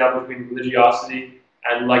relationship, for example, between religiosity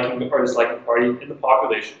and liking or disliking party in the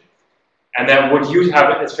population. And then what you have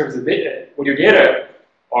in terms of data, what your data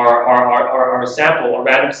are a sample, a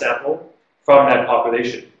random sample from that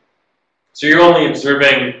population. So you're only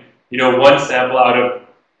observing, one sample out of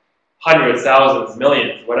hundreds, thousands,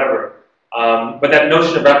 millions, whatever. But that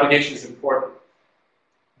notion of replication is important.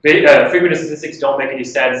 Frequentist statistics don't make any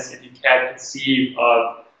sense if you can't conceive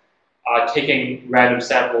of taking random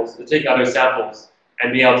samples, taking other samples,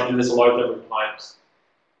 and being able to do this a large number of times.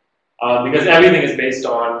 Because everything is based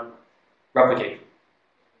on replication.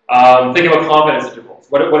 Think about confidence intervals.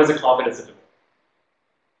 What is a confidence interval?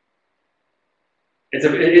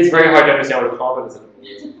 It's very hard to understand what a confidence interval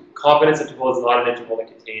is. Confidence interval is not an interval that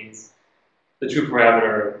contains the true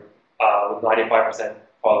parameter with 95%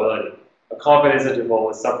 probability. A confidence interval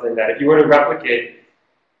is something that if you were to replicate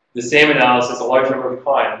the same analysis a large number of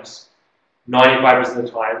times, 95% of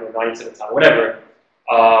the time, or 90% of the time, whatever,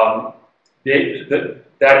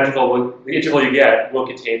 that interval, the interval you get, will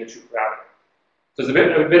contain the true parameter. So it's a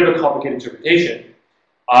bit of a complicated interpretation.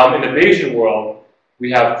 In the Bayesian world,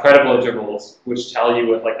 we have credible intervals, which tell you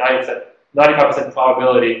with like 95%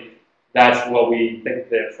 probability, that's what we think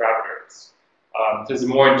the parameter is. So it's a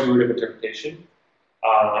more intuitive interpretation.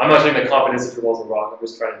 I'm not saying that confidence intervals are wrong. I'm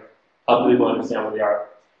just trying to help people understand what they are.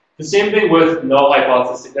 The same thing with null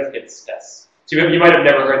hypothesis significance tests. So you might have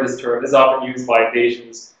never heard this term. This is often used by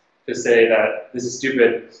Bayesians to say that this is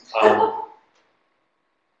stupid.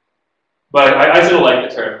 But I still like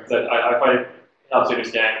the term, because I find it helps you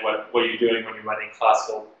understand what you're doing when you're running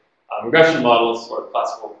classical regression models or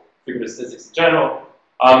classical frequentist statistics in general.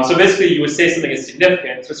 So basically, you would say something is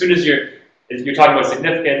significant. So as soon as you're talking about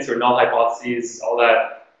significance or null hypotheses, all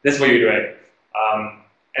that, this is what you're doing.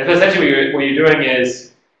 And so essentially what you're doing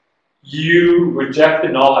is you reject the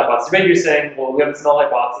null hypothesis. Maybe you're saying, well, we have this null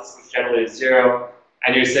hypothesis, which generally is 0,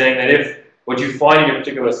 and you're saying that if what you find in your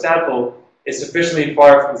particular sample is sufficiently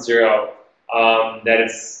far from 0, that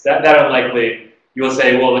it's that unlikely, you will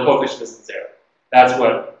say, well, the coefficient isn't 0. That's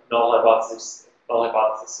what null hypothesis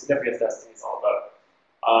significance testing is all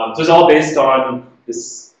about. So it's all based on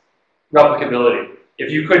this replicability. If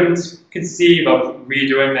you couldn't conceive of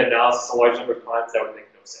redoing the analysis a large number of times, that would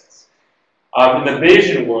make no sense. In the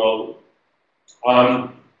Bayesian world,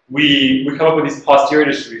 we come up with these posterior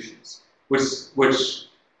distributions, which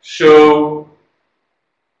show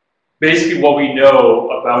basically what we know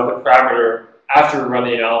about the parameter after we run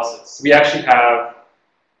the analysis. We actually have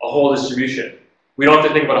a whole distribution. We don't have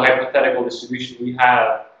to think about a hypothetical distribution. We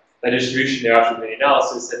have that distribution there after the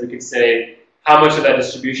analysis, and we can say how much of that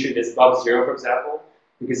distribution is above 0, for example.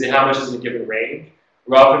 We can say how much is in a given range.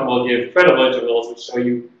 We often will give credible intervals which show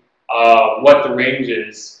you what the range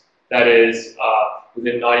is that is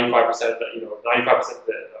within 95% of the, 95% of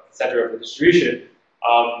the center of the distribution.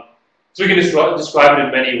 So we can describe it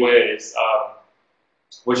in many ways,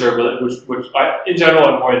 which are in general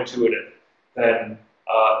are more intuitive than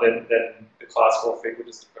the classical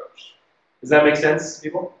frequentist approach. Does that make sense,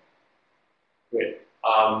 people? Great.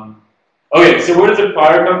 Okay, so where does the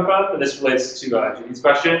prior come from? And this relates to Judy's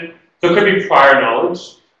question. So it could be prior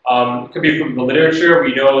knowledge. It could be from the literature.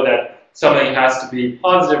 We know that something has to be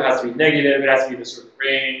positive, it has to be negative, it has to be in a certain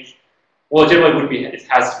range. Well, it generally wouldn't be. It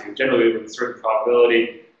has to be. Generally, with a certain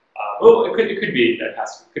probability. Well, it could be that it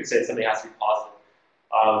has to. Could say something has to be positive.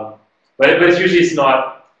 But it's usually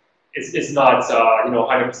not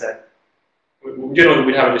 100%. Generally,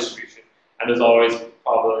 we'd have a distribution, and there's always a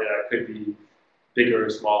probability that it could be bigger or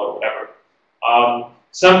smaller, or whatever.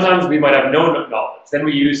 Sometimes we might have no knowledge. Then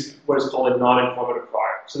we use what is called a non-informative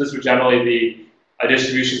prior. So this would generally be a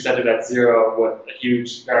distribution centered at 0 with a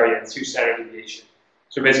huge variance, huge standard deviation.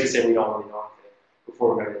 So basically saying we don't really know anything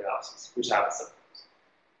before we run the analysis, which happens sometimes.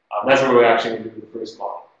 That's where we're actually going to do the first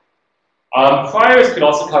model. Priors could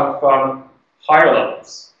also come from higher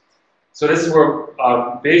levels. So this is where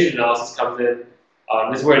Bayesian analysis comes in.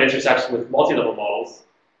 This is where it intersects with multi-level models.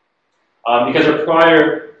 Because our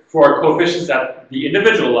prior for our coefficients at the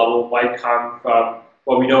individual level might come from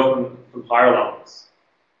what we know from higher levels.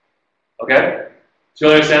 Okay? So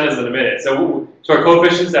you'll understand this in a minute. So our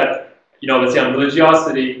coefficients at, let's say on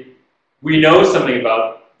religiosity, we know something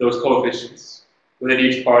about those coefficients within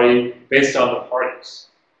each party based on the parties.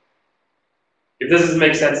 If this doesn't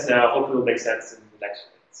make sense now, hopefully it'll make sense in the next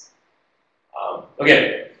minutes.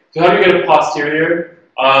 Okay, so how do you get a posterior?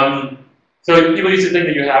 So people used to think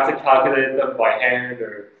that you have to calculate them by hand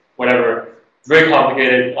or whatever. It's very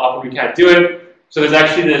complicated. Often we can't do it. So there's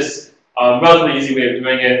actually this relatively easy way of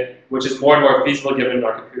doing it, which is more and more feasible given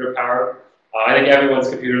our computer power. I think everyone's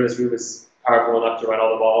computer in this room is powerful enough to run all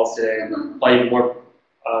the models today and probably more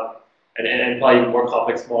and probably more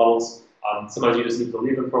complex models. Sometimes you just need to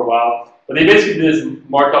leave them for a while. But they basically do this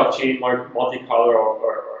Markov chain, multicolor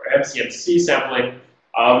or MCMC sampling,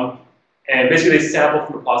 and basically they sample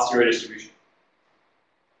from a posterior distribution.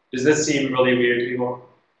 Does this seem really weird to people?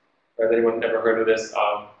 Or has anyone ever heard of this?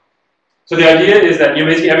 So the idea is that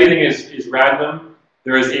basically everything is random.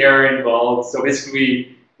 There is error involved. So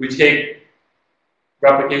basically we take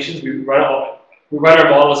replications. We run our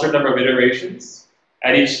model a certain number of iterations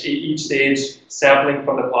at each stage, sampling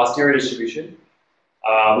from the posterior distribution,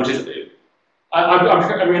 which is I'm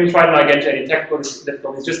going to try to not get into any technical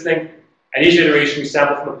difficulties. Just think at each iteration we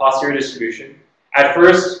sample from the posterior distribution. At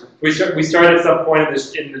first, we start at some point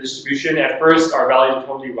in the distribution. At first, our values are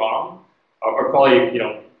totally wrong, or probably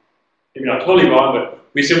maybe not totally wrong, but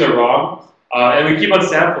we assume they're wrong, and we keep on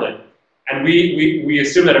sampling. And we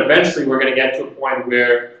assume that eventually we're going to get to a point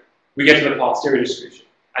where we get to the posterior distribution,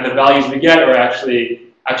 and the values we get are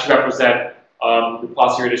actually represent the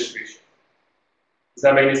posterior distribution. Does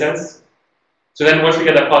that make any sense? So then once we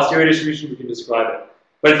get that posterior distribution, we can describe it.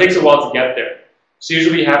 But it takes a while to get there. So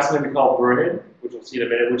usually we have something we call burn-in, which we'll see in a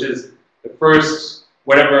minute, which is the first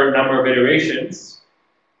whatever number of iterations,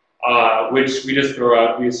 which we just throw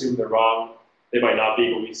out. We assume they're wrong. They might not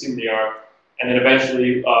be, but we assume they are. And then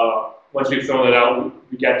eventually, once we've thrown it out,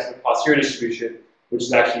 we get to the posterior distribution, which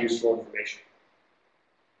is actually useful information.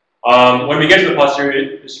 When we get to the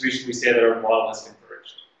posterior distribution, we say that our model has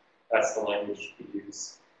converged. That's the language we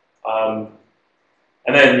use.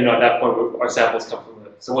 And then, at that point, our samples come from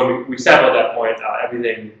it. So when we sample at that point,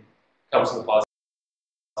 everything comes from the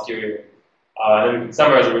posterior. Then we can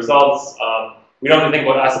summarize the results. We don't have to think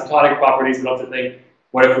about asymptotic properties. We don't have to think,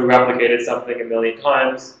 what if we replicated something a million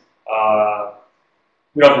times?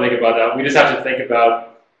 We don't have to think about that. We just have to think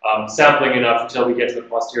about sampling enough until we get to the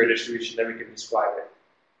posterior distribution, then we can describe it.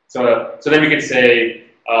 So then we can say,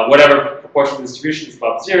 whatever proportion of the distribution is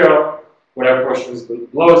above 0, whatever proportion is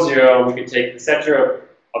below 0, we can take the center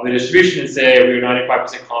of the distribution and say we're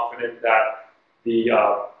 95% confident that the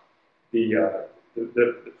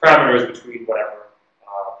parameter is between whatever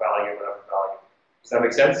value and whatever value. Does that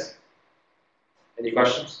make sense? Any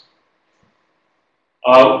questions?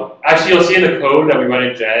 Actually, you'll see in the code that we run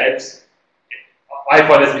in JAGS. I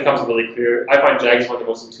find this becomes really clear. I find JAGS one of the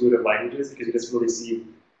most intuitive languages because you just really see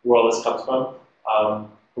where all this comes from.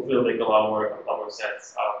 Hopefully, it'll make a lot more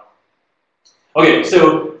sense. Okay,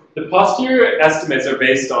 so the posterior estimates are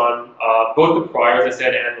based on both the priors, as I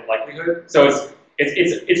said, and the likelihood. So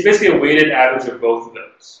it's basically a weighted average of both of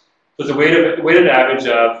those. So it's a weighted average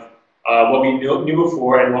of what we knew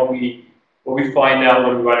before and what we find out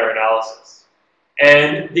when we run our analysis.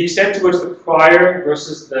 And the extent to which the prior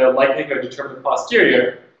versus the likelihood determine the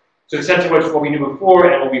posterior, so the extent to which what we knew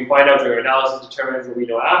before and what we find out through our analysis determines what we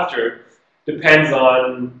know after, depends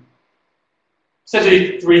on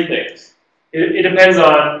essentially three things. It depends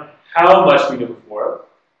on how much we knew before,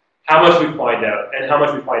 how much we find out, and how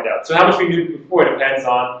much we find out. So how much we knew before depends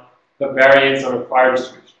on the variance on a prior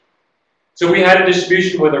distribution. So we had a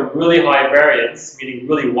distribution with a really high variance, meaning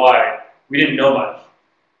really wide. We didn't know much.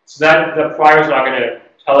 So that the prior is not going to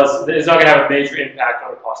tell us, it's not going to have a major impact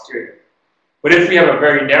on the posterior. But if we have a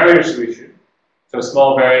very narrow distribution, so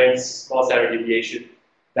small variance, small standard deviation,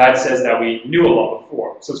 that says that we knew a lot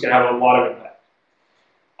before. So it's going to have a lot of impact.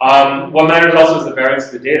 What matters also is the variance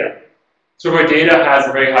of the data. So if our data has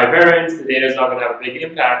a very high variance, the data is not going to have a big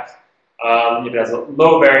impact. If it has a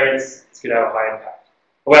low variance, it's going to have a high impact.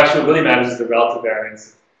 But what actually really matters is the relative variance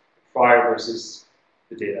of the prior versus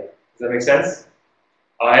the data. Does that make sense?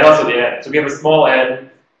 And also the n. So if we have a small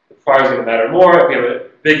n, the prior is going to matter more. If we have a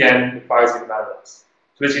big n, the prior is going to matter less.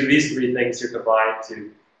 So basically these three things are combined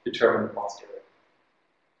to determine the posterior.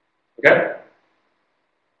 Okay?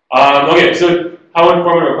 Okay, so how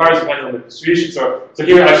informative priors depends on the distribution. So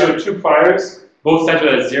here I showed two priors, both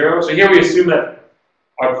centered at 0. So here we assume that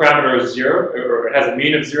our parameter is 0, or it has a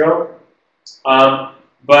mean of 0.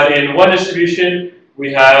 But in one distribution,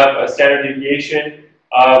 we have a standard deviation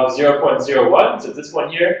of 0.01, so this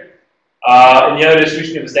one here. In the other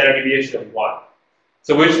distribution, we have a standard deviation of 1.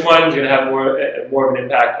 So which one is going to have more of an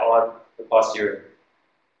impact on the posterior?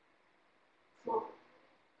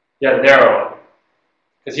 Yeah, the narrow one.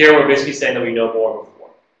 Because here we're basically saying that we know more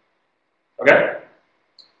before. Okay?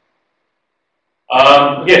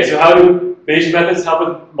 Okay, so how do Bayesian methods help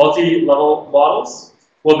with multi-level models?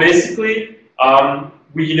 Well, basically,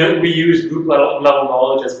 we use group level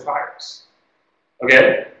knowledge as priors.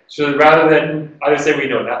 Okay? So rather than either say we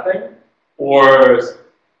know nothing, or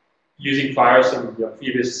using priors from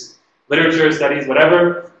previous literature, studies,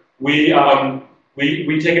 whatever, we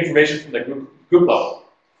take information from the group level.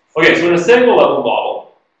 Okay, so in a single level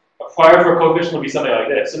model, a prior for a coefficient will be something like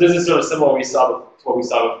this. So this is sort of similar to what we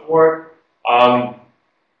saw before.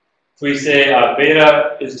 So we say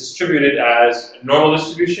beta is distributed as a normal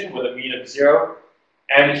distribution with a mean of 0.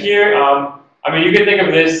 And here, I mean, you can think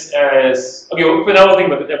of this as, okay, we'll put another thing,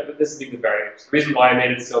 but this is the variance. The reason why I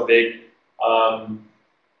made it so big,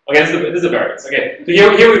 okay, this is a variance. Okay, so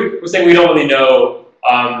here we're saying we don't really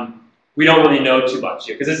know too much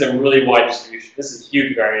here, because this is a really wide distribution. This is a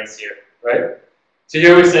huge variance here, right? So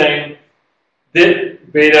here we're saying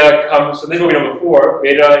that beta comes, so this is what we know before,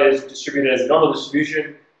 beta is distributed as a normal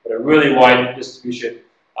distribution, but a really wide distribution,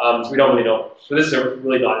 so we don't really know. So this is a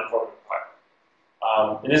really non-informative part.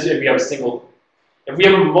 And this is if we have a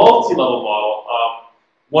multi-level model,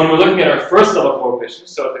 when we're looking at our first level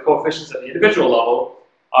coefficients, so the coefficients at the individual level,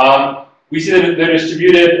 we see that they're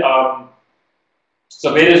distributed,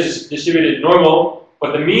 so beta is distributed normal,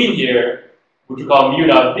 but the mean here, which we call mu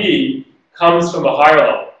naught b, comes from a higher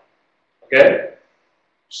level. Okay?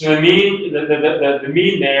 So the mean, the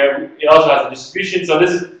mean there, it also has a distribution. So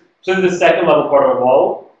this is the second level part of our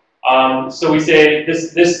model. So we say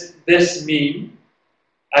this mean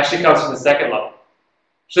actually comes from the second level.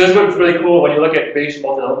 So this is what's really cool when you look at Bayesian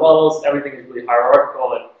multi-level models. Everything is really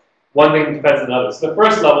hierarchical, and one thing depends on another. So the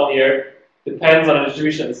first level here depends on a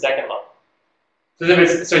distribution at the second level.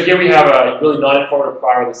 So here we have a really non-informative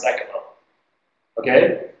prior at the second level.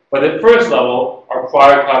 Okay? But at first level, our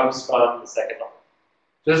prior comes from the second level.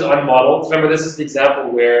 So this is unmodeled. Remember, this is the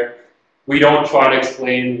example where we don't try to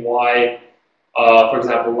explain why, for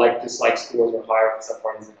example, like-dislike scores are higher for some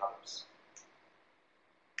parties than others.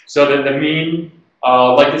 So then the mean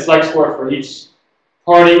like-dislike score for each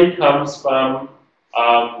party comes from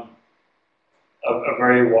a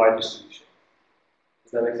very wide distribution.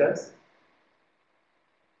 Does that make sense?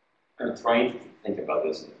 I'm trying to think about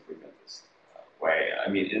this in a frequentist way. I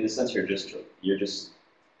mean, in the sense you're just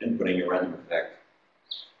inputting a random effect.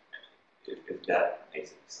 If that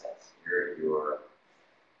makes any sense, you're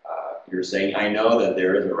saying I know that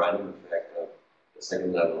there is a random effect of the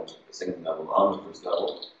second level on the first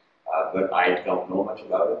level, but I don't know much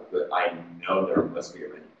about it. But I know there must be a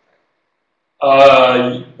random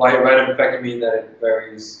effect. By random effect, you mean that it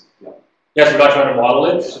varies? Yeah. Yes, we're not trying to model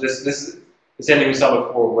it. So this is the same thing we saw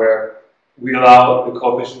before, where we allow the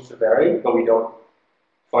coefficients to vary, but we don't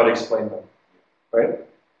try to explain them, right?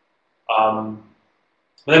 And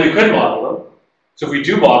then we could model them. So if we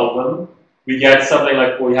do model them, we get something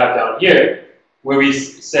like what we have down here, where we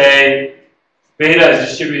say beta is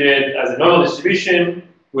distributed as a normal distribution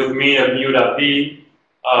with mean of mu naught b.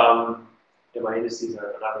 And my indices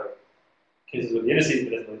are another cases with the indices,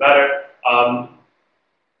 but it doesn't really matter.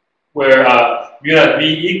 Where mu naught b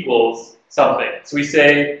equals something. So we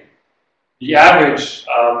say the average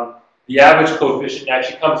coefficient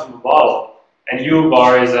actually comes from a model, and u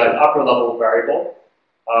bar is an upper level variable.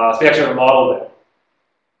 So we actually have a model there.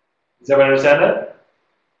 Does everyone understand that?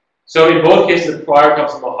 So in both cases, the prior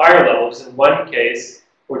comes from a higher level. Just in one case,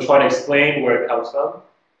 we're trying to explain where it comes from,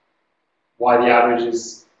 why the average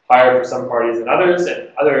is higher for some parties than others, and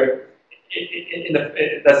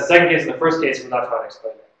that's the second case. In the first case, we're not trying to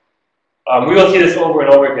explain that. We will see this over and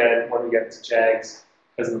over again when we get to JAGS,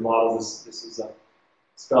 because in the models this is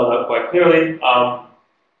spelled out quite clearly.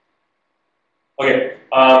 Okay,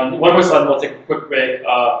 one more slide and we'll take a quick break.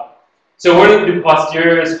 So where do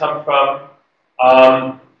posteriors come from?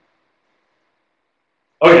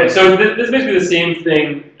 Okay, so this is basically the same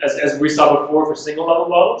thing as we saw before for single level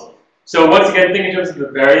models. So once again, think in terms of the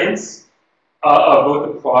variance of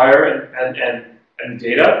both the prior and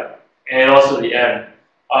data, and also the end.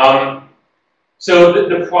 So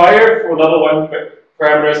the prior for level 1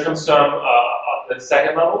 parameters comes from the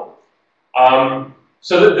second level.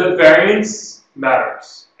 So the variance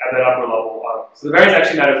matters. at that upper level. So the variance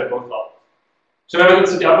actually matters at both levels. So remember,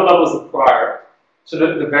 so the upper level is the prior, so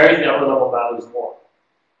the variance at the upper level matters more.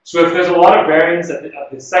 So if there's a lot of variance at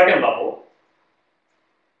the second level,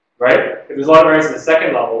 right? If there's a lot of variance at the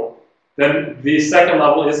second level, then the second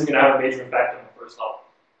level isn't going to have a major effect on the first level.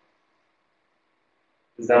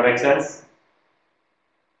 Does that make sense?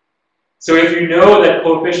 So if you know that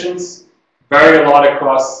coefficients vary a lot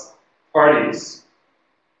across parties,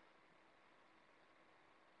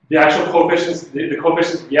 the actual coefficients, the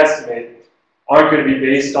coefficients we estimate aren't going to be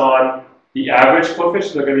based on the average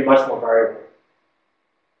coefficient, they're going to be much more variable.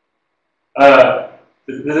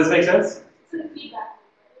 Does this make sense? It's a feedback.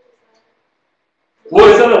 Well,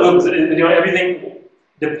 it's not a loop. You know, everything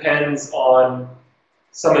depends on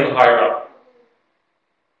something higher up.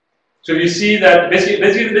 So if you see that, basically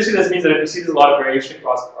this means that if you see there's a lot of variation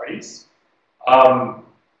across parties,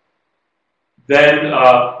 then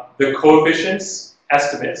the coefficients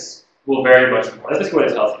estimates will vary much more. That's basically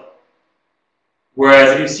what it tells you.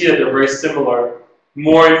 Whereas if you see that they're very similar,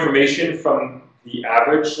 more information from the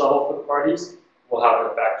average level for the parties will have an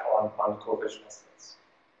effect on the coefficient estimates.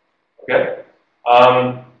 Okay?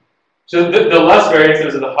 So the less variance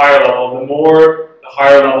there's at the higher level, the more the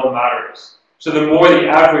higher level matters. So the more the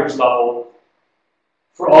average level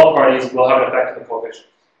for all parties will have an effect on the coefficients.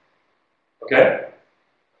 Okay?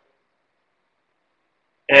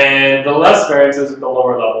 And the less variance is at the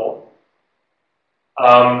lower level.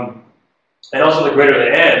 And also the greater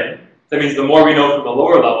the n. That means the more we know from the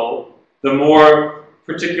lower level, the more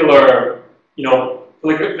particular,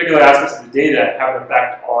 particular aspects of the data have an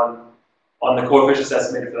effect on the coefficients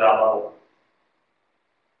estimated for that level.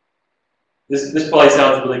 This probably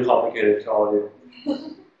sounds really complicated to all of you.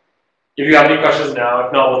 If you have any questions now,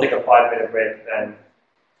 if not, we'll take a 5-minute break then.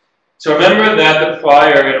 So remember that the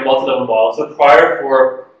prior in a multi-level model, so the prior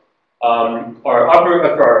for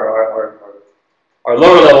our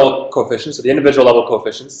lower level coefficients, so the individual level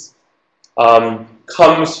coefficients,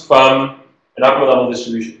 comes from an upper level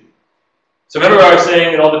distribution. So remember I was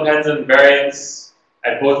saying it all depends on variance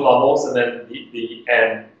at both levels and then the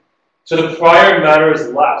n. So the prior matters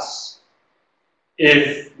less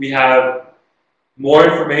if we have more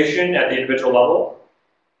information at the individual level,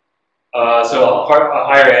 so a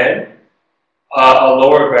higher n, a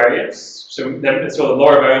lower variance. So the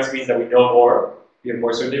lower variance means that we know more, we have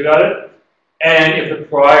more certainty about it. And if the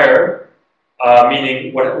prior,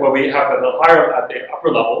 meaning what we have at the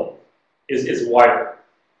upper level, is wider,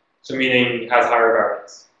 so meaning has higher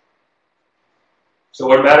variance. So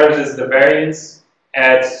what matters is the variance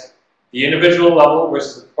at the individual level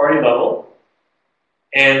versus the party level,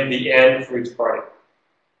 and the n for each party.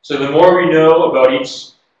 So the more we know about each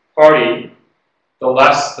party, the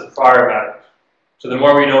less the prior matters. So the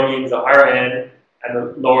more we know means the higher n and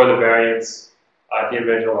the lower the variance at the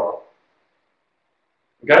individual level.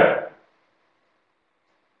 Okay?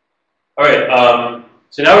 Alright,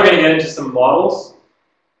 so now we're going to get into some models,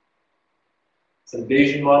 some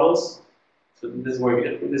Bayesian models. So this is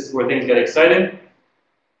where things get exciting.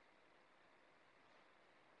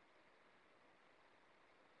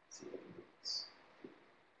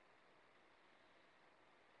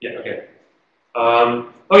 Yeah, okay.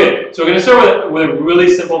 Okay, so we're going to start with a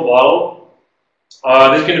really simple model.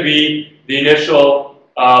 This is going to be the initial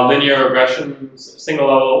linear regression, single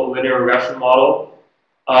level linear regression model.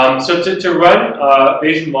 So to run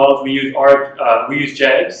Bayesian models, we use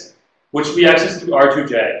JAGS, which we access through R2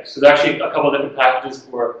 JAGS. So there's actually a couple of different packages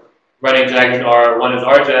for running JAGS in R. One is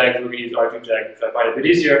RJAGS, we're going to use R2 JAGS, which I find a bit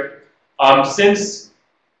easier. Since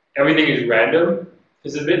everything is random,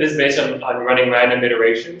 this is based on running random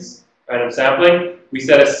iterations, random sampling. We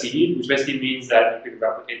set a seed, which basically means that you can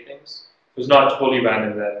replicate things. So it's not totally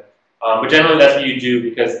random then. But generally that's what you do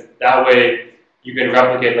because that way you can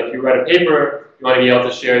replicate. Like if you write a paper, you want to be able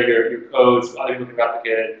to share your code so other people can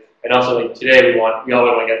replicate it. And also like today we all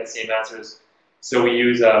want to get the same answers. So we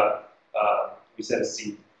use we set a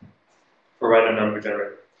seed for random number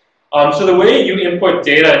generator. So the way you import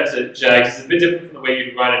data into JAGS is a bit different from the way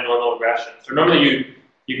you run a normal regression. So normally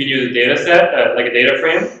you can use a data set, like a data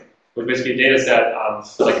frame, which is basically a data set,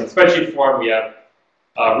 like in spreadsheet form, we have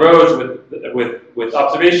rows with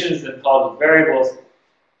observations and columns with variables.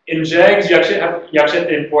 In JAGS, you actually have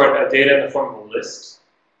to import data in the form of a list.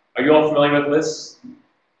 Are you all familiar with lists?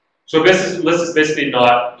 So a list is basically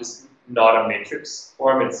not a matrix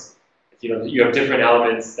form. It's you have different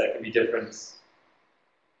elements that can be different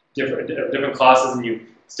classes, and you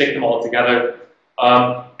stick them all together.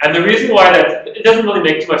 And the reason why that it doesn't really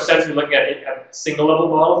make too much sense when you're looking at single level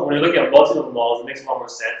models. When you're looking at multi-level models, it makes a lot more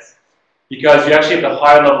sense because you actually have the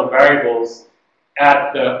higher level variables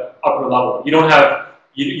at the upper level. You don't have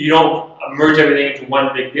you don't merge everything into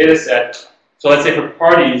one big data set. So let's say for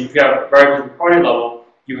parties, if you have variables at the party level,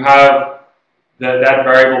 you have that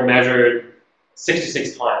variable measured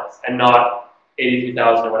 66 times and not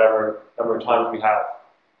 83,000 or whatever number of times we have.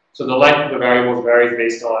 So the length of the variables varies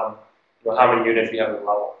based on how many units we have at the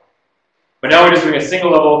level. But now we're just doing a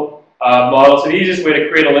single level model. So the easiest way to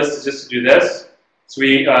create a list is just to do this. So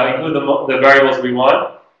we include the variables we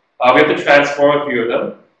want. We have to transform a few of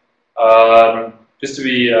them. Just to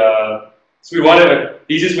be, so we want to,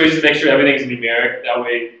 the easiest way is to make sure everything is numeric. That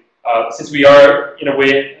way, since we are, in a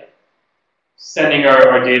way, sending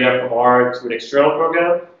our data from R to an external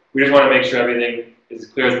program, we just want to make sure everything is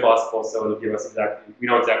as clear as possible so it'll give us exactly, we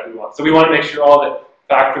know exactly what we want. So we want to make sure all the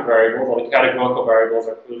factor variables, all the categorical variables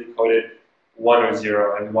are clearly coded 1 or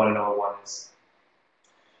 0, and we want to know what 1 is.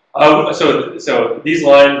 So these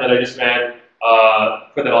lines that I just ran,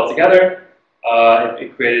 put that all together,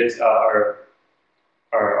 it created our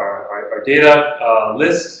data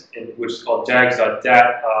list, which is called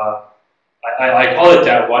jags.dat. I call it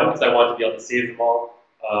dat1 because I want to be able to save them all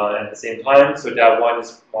at the same time. So dat1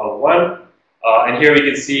 is model 1. And here we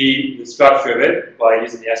can see the structure of it by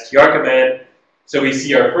using the str command. So we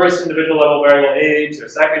see our first individual level variable age, our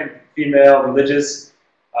second female, religious,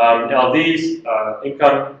 LDs,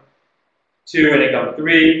 income 2 and income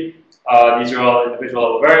 3. These are all individual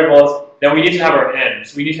level variables. Then we need to have our n.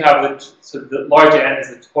 So we need to have the large n is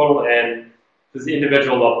the total n, is the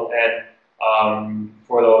individual level n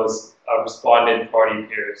for those respondent party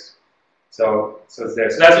pairs. So it's there.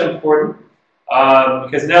 So that's important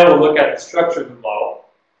because now we'll look at the structure of the model,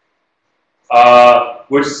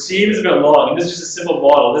 which seems a bit long. And this is just a simple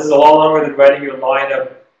model. This is a lot longer than writing a line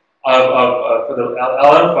for the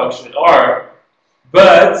LM function in R,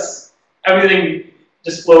 but everything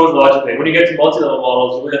just flows logically. When you get to multi-level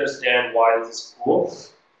models, you really understand why this is cool.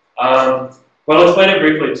 But I'll explain it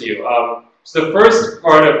briefly to you. So the first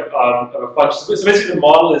part of a function, so basically the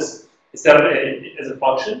model is set up as a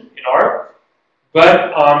function in R,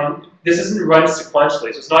 but this isn't run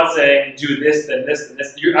sequentially. So it's not saying do this, then this, then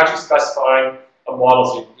this. You're actually specifying a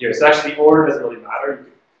model here. So actually the order doesn't really matter. You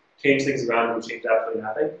can change things around and change absolutely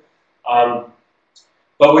nothing.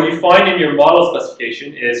 But what you find in your model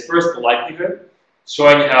specification is first the likelihood,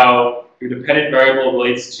 showing how your dependent variable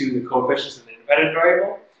relates to the coefficients of the independent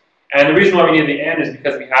variable. And the reason why we need the n is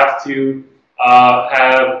because we have to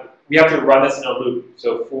run this in a loop.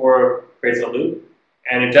 So for creates a loop,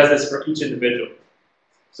 and it does this for each individual.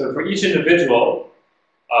 So for each individual,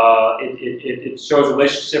 it shows a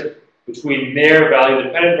relationship between their value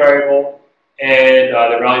dependent variable and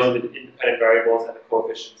the values of the independent variables and the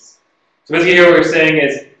coefficients. So basically here what we're saying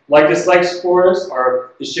is like-dislike scores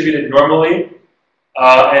are distributed normally,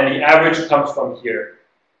 and the average comes from here.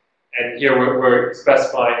 And here we're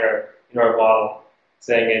specifying our model,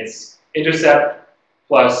 saying it's intercept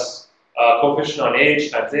plus coefficient on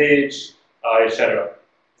age times age, etc.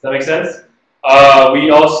 Does that make sense?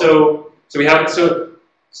 We also have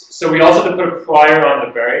to put a prior on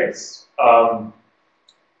the variance. But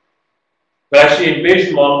actually in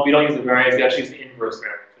Bayesian model we don't use the variance, we actually use the inverse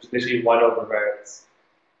variance, which is basically 1 over variance,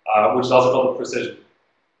 which is also called the precision.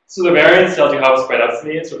 So the variance tells you how spread out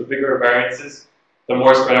something is. So the bigger the variance is, the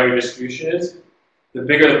more spread out your distribution is. The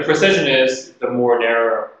bigger the precision is, the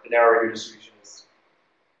narrower your distribution is.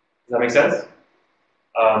 Does that make sense?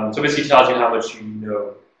 So basically tells you how much you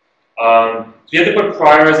know. So you have to put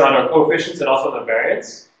priors on our coefficients and also on the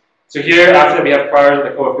variance. So here, after that, we have priors on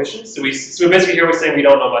the coefficients. So basically here we're saying we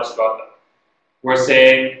don't know much about them. We're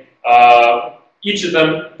saying each of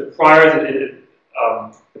them, the priors,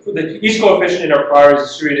 each coefficient in our prior is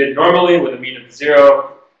distributed normally with a mean of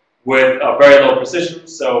 0, with very low precision,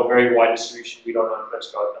 so very wide distribution. We don't know much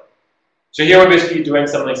about them. So here we're basically doing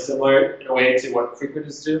something similar in a way to what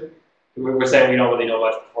frequentists do. We're saying we don't really know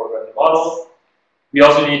much before we run the model. We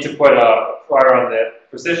also need to put a prior on the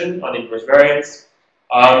precision, on the inverse variance.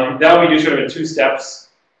 That we do sort of in 2 steps.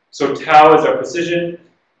 So tau is our precision,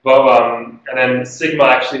 and then sigma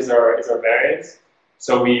actually is our variance.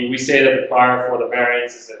 So we say that the prior for the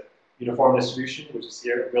variance is a uniform distribution, which is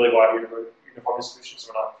here, really wide uniform distribution,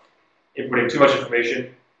 so we're not inputting too much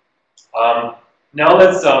information. Now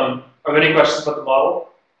let's, are there any questions about the model?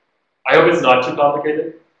 I hope it's not too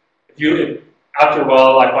complicated. If after a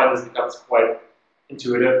while, I find this becomes quite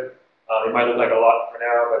intuitive. It might look like a lot for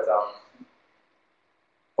now, but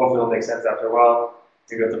hopefully it'll make sense after a while.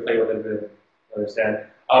 Maybe you have to play with it a bit to understand.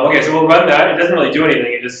 Okay, so we'll run that. It doesn't really do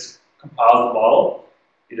anything. It just compiles the model.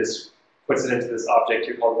 It just puts it into this object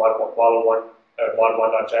here called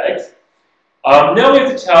model1.jags. Now we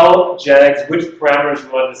have to tell JAGS which parameters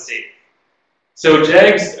we want to save. So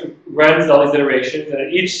JAGS runs all these iterations, and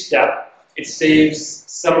at each step, it saves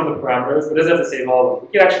some of the parameters, but it doesn't have to save all of them.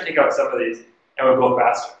 We can actually take out some of these, and we'll go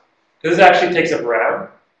faster. This actually takes up RAM,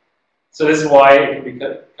 so this is why it can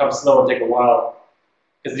become slow and take a while,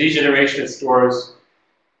 because each iteration it stores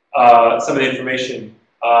some of the information.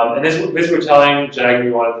 And this we're telling JAG we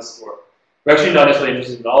wanted to store. We're actually not necessarily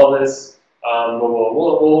interested in all of this.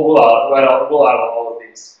 We'll add all of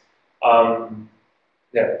these.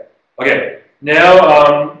 Yeah. Okay.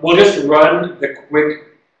 Now we'll just run the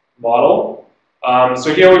quick model.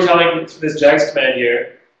 So here we're telling this JAGS command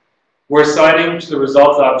here, we're assigning to the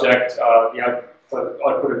results object the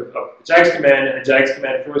output of the JAGS command, and the JAGS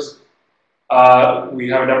command first. We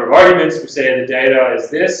have a number of arguments. We say the data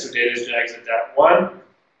is this, so data is JAGS at dat1.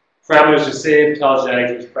 Parameters to save tells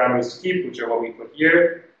JAGS which parameters to keep, which are what we put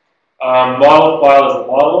here. Model file is the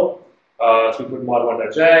model, so we put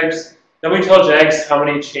mod1.jags. Then we tell JAGS how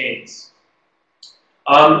many chains.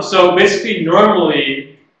 So basically,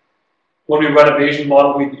 normally, when we run a Bayesian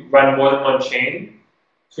model, we run more than one chain.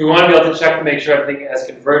 So we want to be able to check to make sure everything has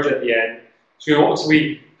converged at the end. So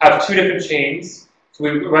we have two different chains. So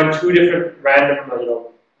we run two different random,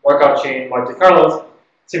 workout chain Monte Carlos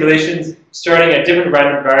simulations starting at different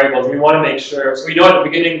random variables. We want to make sure, so we know at the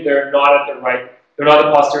beginning they're not at the right, they're not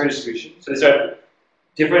the posterior distribution. So they start at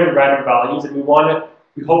different random values, and we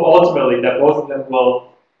hope ultimately that both of them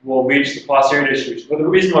will reach the posterior distribution. But the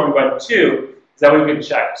reason why we run two is that we can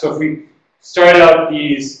check. So if we start out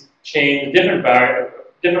these chains different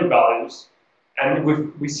values, and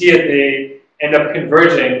we see that they end up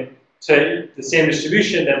converging to the same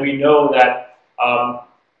distribution, then we know that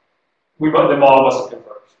the model must have converged.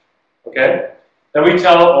 Okay? Then we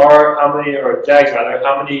tell JAGS rather,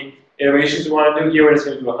 how many iterations we want to do. Here we're just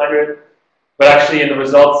going to do 100. But actually in the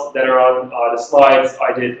results that are on the slides,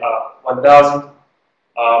 I did 1,000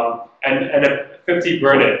 and a 50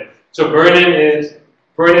 burn-in. So burn-in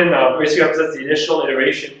basically represents the initial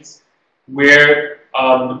iterations where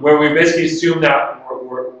we basically assume that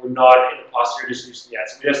we're not in the posterior distribution yet,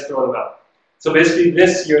 so we just throw them out. So basically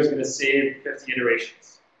this here is going to save 50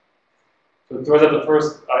 iterations. So it throws out the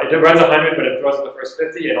first, it runs 100, but it throws out the first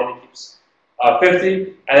 50, and only keeps 50,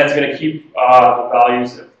 and then it's going to keep the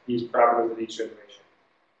values of these parameters of each iteration.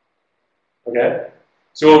 Okay?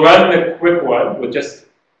 So we'll run the quick one with just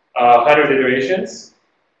 100 iterations.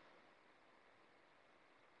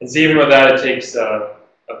 And see, even with that, it takes a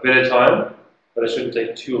bit of time, but it shouldn't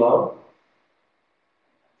take too long.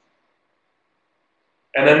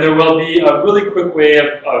 And then there will be a really quick way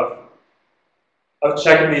of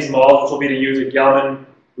checking these models, which will be to use a Guntermann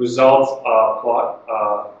result plot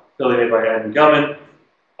affiliated by Andy Guntermann.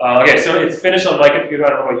 Okay, so it's finished on my computer. I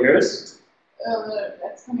don't know what yours.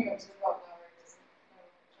 That's coming up to about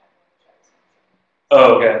an hour.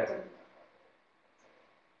 Oh, okay.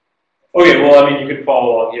 Okay, well, I mean, you can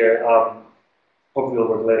follow along here. Hopefully it'll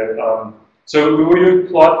work later. So we will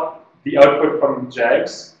plot the output from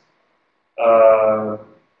JAGS,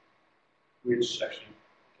 which actually.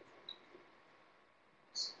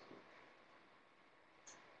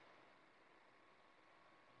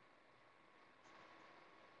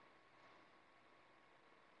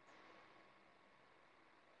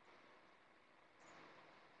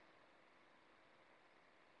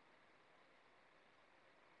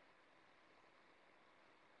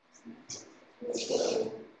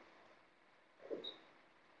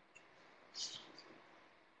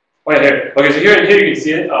 Oh, yeah, here. Okay, so here you can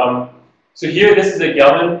see it. So here, this is a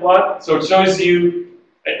Guntermann plot. So it shows you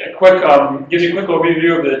a quick, gives you a quick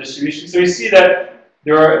overview of the distribution. So you see that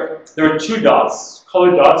there are two dots,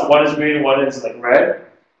 colored dots. One is green, one is like red.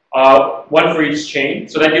 One for each chain.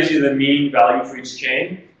 So that gives you the mean value for each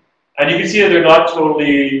chain. And you can see that they're not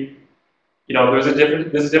totally, there's a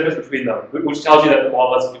difference between them, which tells you that the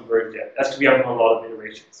model hasn't converged yet. That's because we haven't done a lot of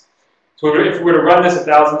iterations. So if we were to run this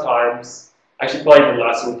 1,000 times, actually probably even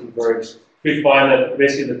less, it would converge. We find that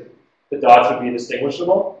basically the dots would be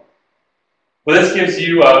indistinguishable. But this gives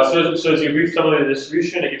you, so as you reach some of the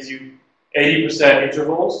distribution, it gives you 80%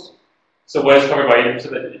 intervals. So what is covered by 80%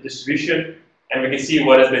 of the distribution, and we can see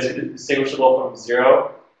what is basically distinguishable from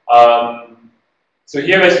 0. So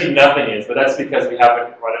here basically nothing is, but that's because we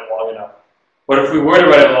haven't run it long enough. But if we were to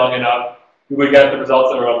run it long enough, we would get the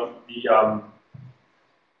results that are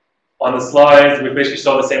on the slides. We basically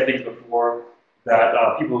saw the same things before, that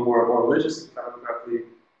people who are more religious, if I remember correctly,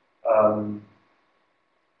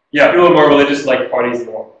 people who are more religious like parties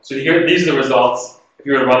more. So here, these are the results if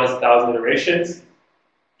you were to run this 1,000 iterations.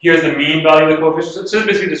 Here's the mean value of the coefficient. So this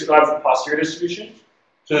basically describes the posterior distribution.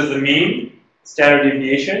 So there's the mean, standard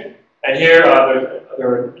deviation, and here there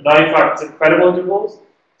are 95% credible intervals.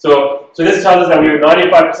 So this tells us that we are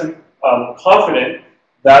 95% confident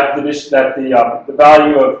that the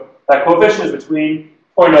value of that coefficient is between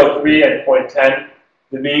 0.03 and 0.10.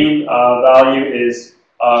 The mean value is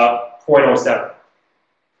 0.07.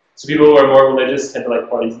 So people who are more religious tend to like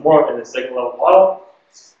parties more in the second level model.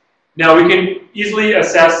 Now we can easily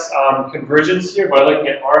assess convergence here by looking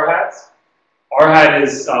at R hats. R hat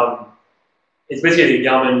is basically the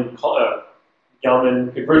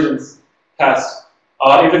Guntermann convergence test.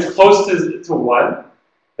 If it's close to 1,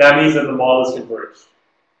 that means that the model is converged.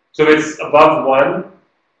 So if it's above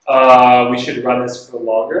 1, we should run this for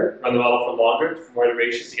longer, run the model for longer, for more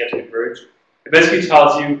iterations to get to converge. It basically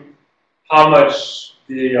tells you how much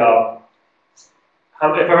if I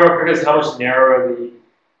remember correctly, how much narrower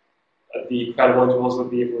the credible intervals would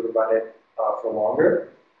be if we were to run it for longer.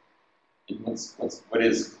 What is close to 1?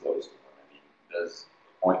 I mean, does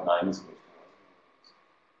 0.9 is close to 1?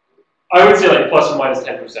 I would say like plus or minus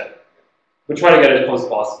 10%. We try to get it as close as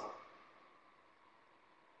possible.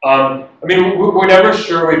 I mean, we're never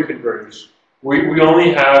sure we've converged. We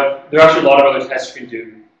only have, there are actually a lot of other tests you can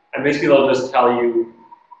do, and basically they'll just tell you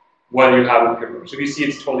whether you haven't converged. So if you see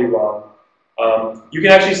it's totally wrong, you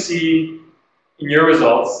can actually see in your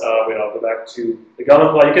results, wait, I'll go back to the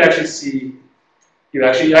Guntermann plot, you can actually see, you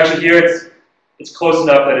actually here it's close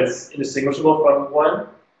enough that it's indistinguishable from 1,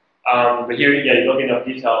 but here, yeah, you don't get enough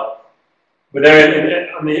detail. But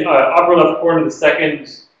there, on the upper left corner, the second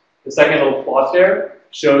little plot there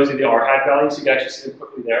shows you the R hat values. You can actually see them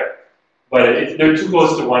quickly there. But they're too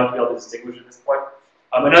close to 1 to be able to distinguish at this point.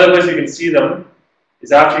 Another place you can see them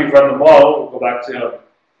is after you've run the model. We'll go back to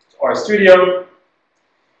RStudio.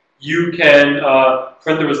 You can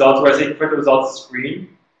print the results. Where I say print the results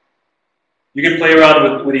screen, you can play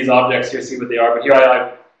around with these objects here, see what they are. But here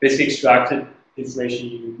I've basically extracted the information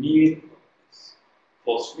you need.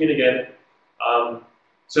 Full screen again.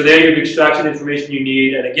 So there you've extracted the information you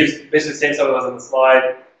need, and it gives basically the same stuff that was on the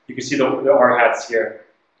slide. You can see the R hats here.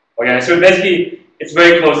 Okay, so basically it's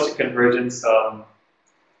very close to convergence.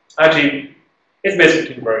 Actually, it's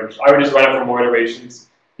basically converged. I would just run it for more iterations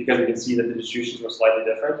because we can see that the distributions were slightly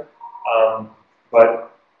different.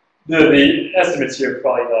 But the estimates here are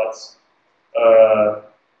probably not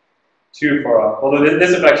too far off. Although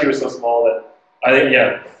this effect here is so small that I think,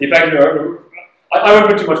 yeah, the effect. I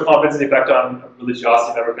wouldn't put too much confidence in the effect on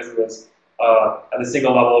religiosity, remember, because it was at the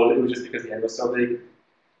single level. It was just because the n was so big.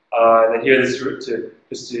 And then here, this to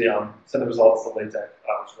send the results to LaTeX,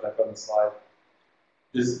 which is what I put on the slide.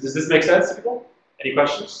 Does this make sense to people? Any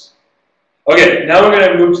questions? Okay, now we're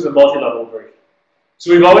going to move to the multi-level version.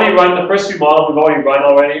 So we've already run the first 2 models. We've already run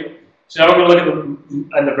already. So now we're going to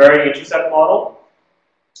look at the varying intercept model.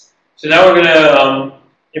 So now we're going to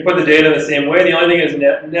input the data in the same way. The only thing is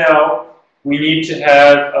now we need to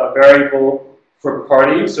have a variable for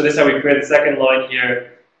party. So this is how we create the second line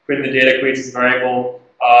here. Creating the data creates this variable,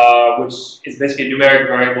 which is basically a numeric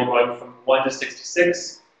variable going from 1 to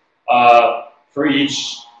 66 for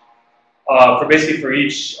each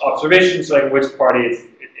observation, so like which party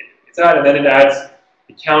it's at, and then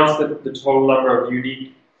it counts the total number of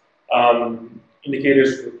unique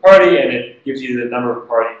indicators for the party, and it gives you the number of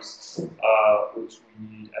parties which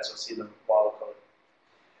we need as you'll see in the model code.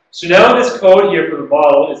 So now this code here for the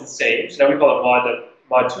model is the same. So now we call it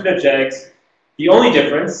mod2.jags. The only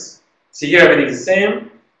difference, so here everything's the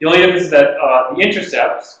same. The only difference is that the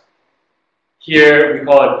intercept, here we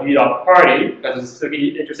call it b.party, because it's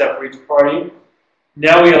the intercept for each party.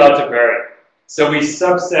 Now we allow to vary. So we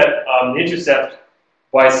subset the intercept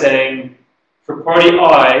by saying, for party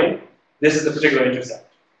I, this is the particular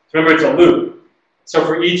intercept. So remember, it's a loop. So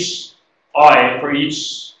for each I, for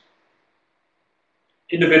each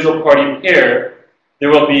individual party pair, there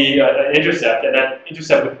will be an intercept, and that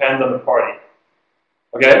intercept depends on the party.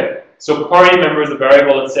 Okay? So party, remember, is a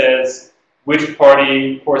variable that says which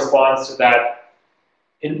party corresponds to that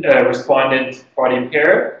respondent party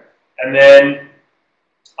pair, and then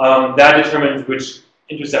that determines which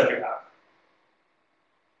intercept you have.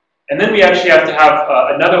 And then we actually have to have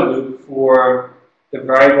another loop for the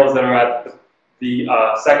variables that are at the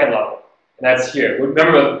second level, and that's here.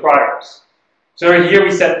 Remember the priors. So here we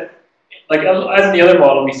set, like as in the other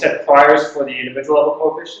model, we set priors for the individual level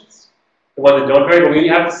coefficients, the ones that don't vary, but we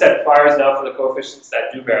have to set priors now for the coefficients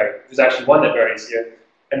that do vary. There's actually one that varies here,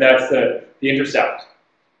 and that's the intercept.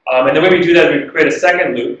 And the way we do that is we create a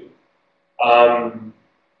second loop.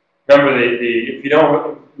 Remember, if you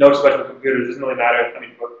don't know too much about computers, it doesn't really matter. I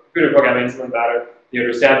mean, for computer programming, it doesn't really matter. You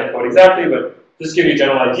understand the code exactly, but just to give you a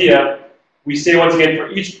general idea, we say once again for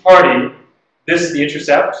each party, this is the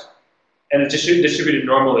intercept, and it's distributed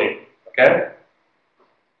normally, okay?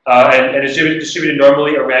 and it's distributed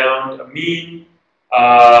normally around a mean,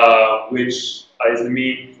 which is the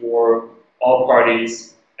mean for all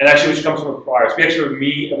parties, and actually which comes from a prior. So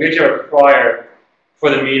we actually have a prior for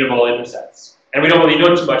the mean of all intercepts, and we don't really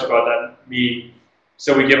know too much about that mean,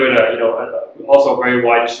 so we give it also a very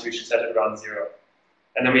wide distribution set at around 0.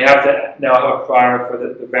 And then we have to now have a prior for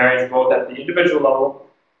the variance both at the individual level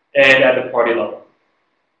and at the party level.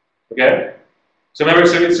 Okay? So remember,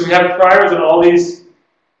 so we have priors on all these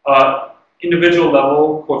individual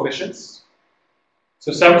level coefficients.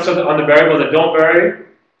 So on the variables that don't vary,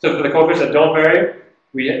 so for the coefficients that don't vary,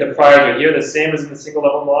 the priors are here, the same as in the single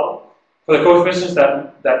level model. For the coefficients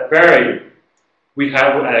that vary, we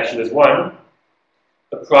have, and actually there's one,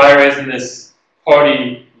 the prior is in this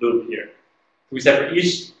party loop here. So we said for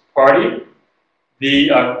each party,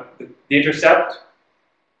 the intercept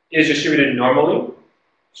is distributed normally.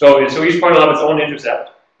 So each party will have its own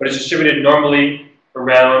intercept, but it's distributed normally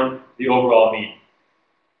around the overall mean.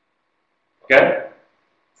 Okay?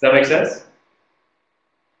 Does that make sense?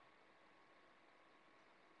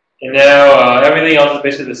 And now everything else is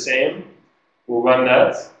basically the same. We'll run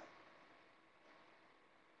that.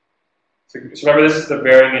 So remember, this is the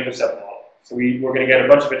varying intercept model. So we're going to get a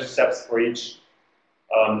bunch of intercepts for each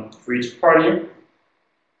party.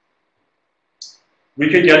 We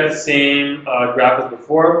could get the same graph as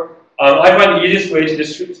before. I find the easiest way to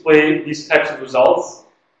display these types of results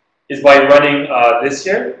is by running this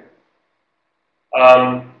here.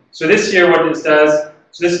 So this here, what this does,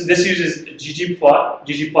 so this uses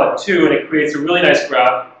ggplot2, and it creates a really nice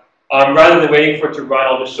graph. Rather than waiting for it to run,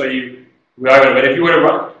 I'll just show you where I would. But if you were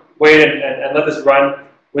to wait and let this run,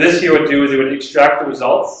 what this here would do is it would extract the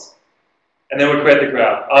results, and then would create the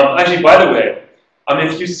graph. Actually, by the way,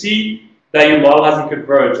 if you see that your model hasn't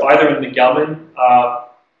converged, either in the Gelman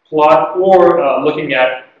plot or looking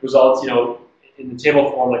at results, in the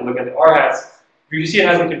table form, like looking at the R-hats, if you see it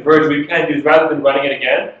hasn't converged, what you can do is rather than running it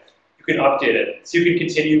again, you can update it. So you can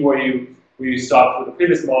continue where you stopped with the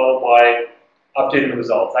previous model by updating the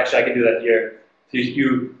results. Actually, I can do that here. So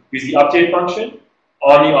you use the update function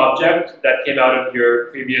on the object that came out of your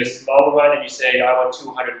previous model run, and you say, I want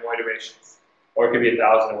 200 more iterations, or it could be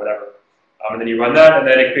 1,000 or whatever. And then you run that, and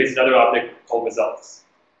then it creates another object called results.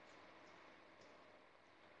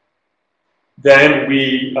 Then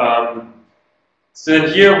so then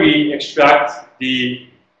here we extract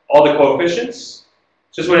all the coefficients.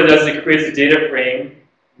 Just what it does is it creates a data frame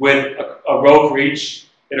with a row for each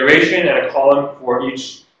iteration and a column for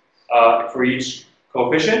each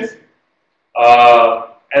coefficient.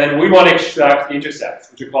 And then we want to extract the intercepts,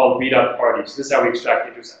 which are called read.parties. So this is how we extract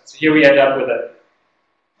the intercepts. So here we end up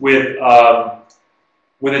with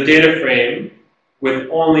a data frame with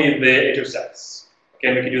only the intercepts.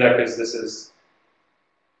 Okay, we can do that because this is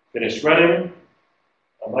finished running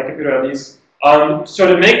on my computer at least. So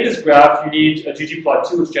to make this graph, you need a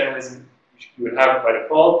ggplot2, which generally isn't, you would have by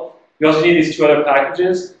default. You also need these two other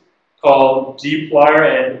packages called dplyr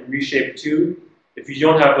and reshape2. If you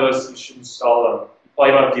don't have those, you should install them. You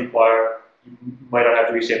probably don't have dplyr. You might not have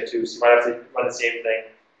to reshape2, so you might have to run the same thing,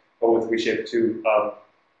 but with reshape2.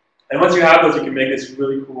 And once you have those, you can make this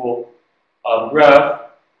really cool graph.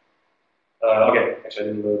 Okay, actually I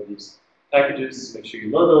didn't load these packages. Make sure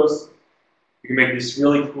you load those. You can make this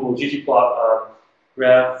really cool ggplot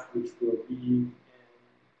graph, which will be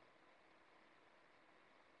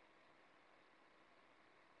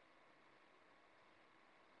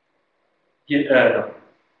no.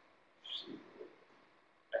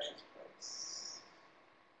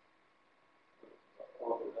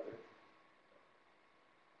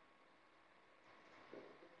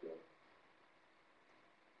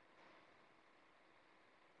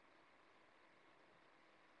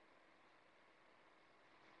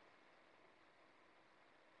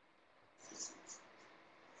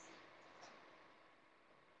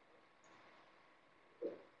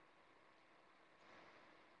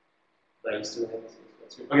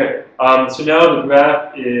 Okay, so now the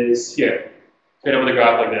graph is here. Straight up with a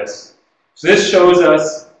graph like this. So this shows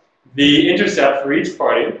us the intercept for each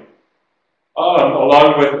party,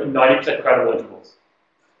 along with 90% credible intervals.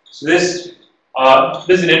 So this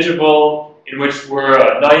is an interval in which we're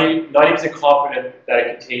 90% confident that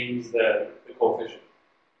it contains the coefficient,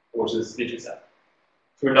 which is the intercept.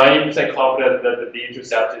 So we're 90% confident that the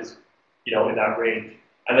intercept is, in that range,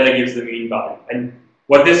 and then it gives the mean value. And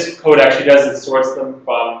what this code actually does is it sorts them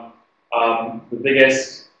from the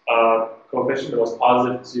biggest coefficient, the most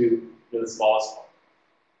positive, to the smallest one.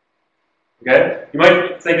 Okay? You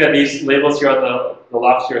might think that these labels here on the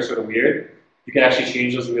left here are sort of weird. You can actually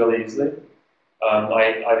change those really easily.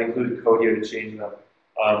 I've included code here to change them.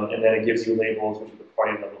 and then it gives you labels, which are the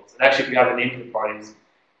party levels. And actually, if you have the names of the parties,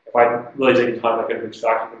 if I really take time, I could have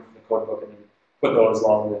extracted them from the code book and then put those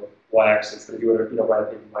along the y-axis. But if you were to write a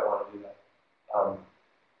paper, you might want to do that.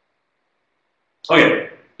 Okay,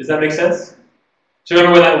 does that make sense? So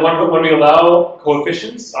remember when we allow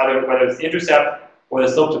coefficients, either whether it's the intercept or the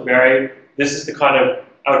slope to vary, this is the kind of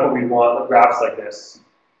output we want, graphs like this.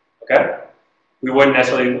 Okay? We wouldn't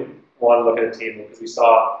necessarily want to look at a table because we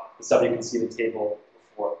saw the stuff you can see in the table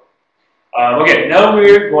before. Okay, now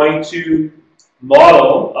we're going to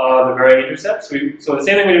model the varying intercepts. So the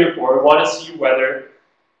same thing we did before. We want to see whether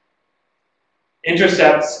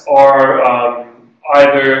intercepts are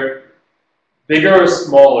either bigger or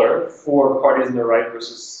smaller for parties on the right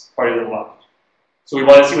versus parties on the left. So we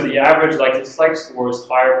want to see what the average like-to-dislike score is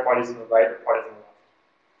higher for parties on the right or parties on the left.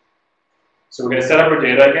 So we're going to set up our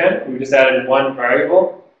data again. We just added one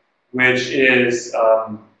variable, which is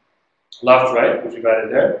left-right, which we've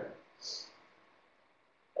added there.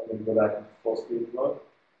 I'm going to go back into full screen mode.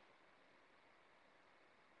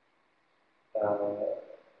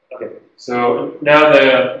 Okay, so now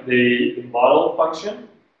the model function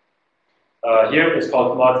here is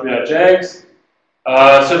called mod3.jags.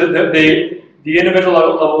 So the individual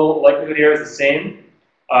level likelihood here is the same.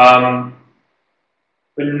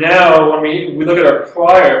 But now when we look at our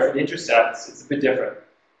prior for the intercepts, it's a bit different.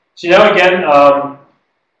 So now again,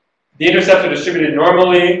 the intercepts are distributed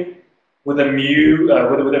normally with a mu,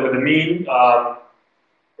 with a mean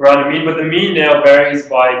around a mean, but the mean now varies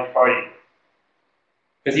by party.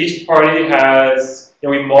 Because each party has,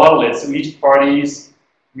 we model it, so each party's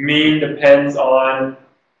mean depends on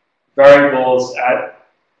variables at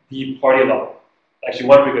the party level. Actually,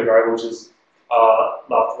 one particular variable, which is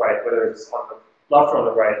left, right, whether it's on the left or on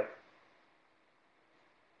the right.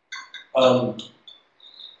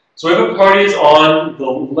 So if a party is on the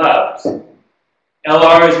left,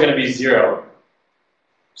 LR is going to be 0.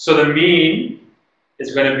 So the mean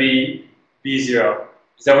is going to be B0.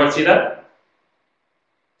 Does everyone see that?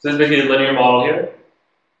 So this is basically the linear model here.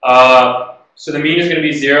 So the mean is going to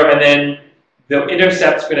be 0, and then the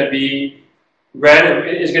intercept is going to be random.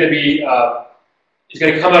 Is going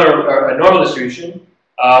to come out of a normal distribution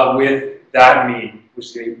with that mean, which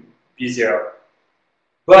is going to be B0.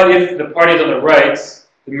 But if the party is on the right,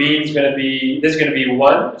 the mean is going to be, this is going to be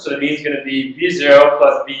 1, so the mean is going to be B0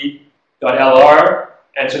 plus B dot LR,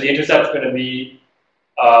 and so the intercept is going to be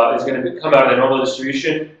come out of the normal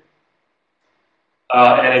distribution,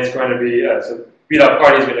 and it's going to be so B dot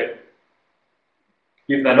party is going to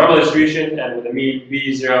give that normal distribution, and with the mean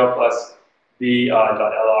B0 plus B dot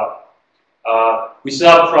LR. We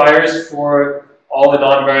still have priors for all the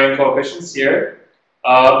non-varying coefficients here,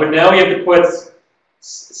 but now we have to put,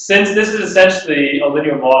 since this is essentially a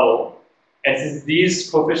linear model, and since these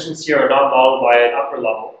coefficients here are not modeled by an upper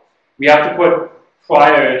level, we have to put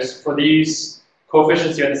priors for these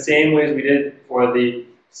coefficients here in the same way as we did for the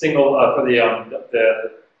single, for the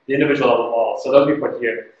individual level model. So those we put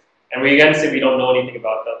here. And we again say we don't know anything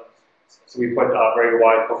about them. So we put very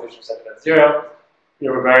wide coefficients set at 0.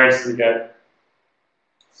 Here are variances again.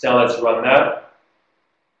 So now let's run that.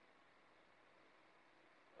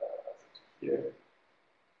 Here.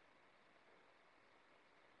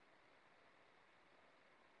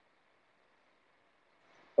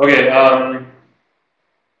 Okay, I'll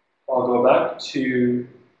go back to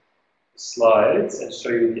the slides and show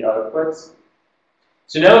you the outputs.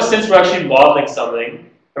 So now since we're actually modeling something,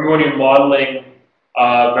 remember when you're modeling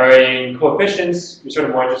varying coefficients, you're sort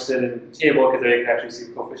of more interested in the table because there you can actually see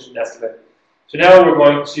the coefficient estimate. So now we're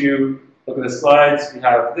going to look at the slides. We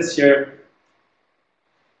have this here.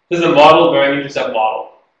 This is a model varying intercept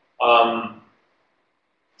model.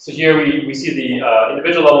 So here we see the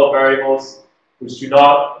individual level variables which do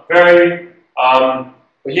not vary.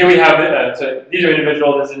 But here we have it. So these are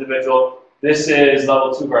individual. This is individual. This is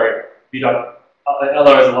level 2 variable. B dot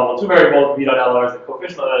LR is a level 2 variable. B dot LR is the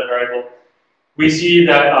coefficient of that variable. We see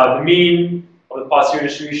that the mean of the posterior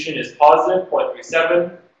distribution is positive,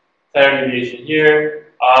 0.37. Standard deviation here.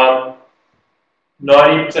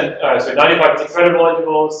 95% credible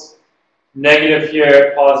intervals. Negative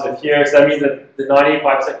here, positive here. So that means that the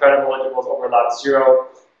 95% credible intervals overlap 0.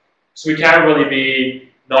 So we can't really be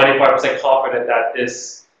 95% confident that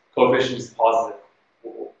this coefficient is positive.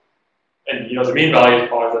 And the mean value is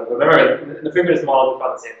positive. But remember, in the previous model, we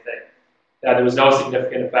found the same thing. That there was no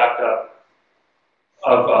significant effect of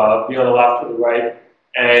being on the left or the right,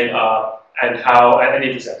 and any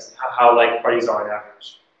intercepts, how like parties are on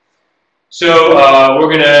average. So we're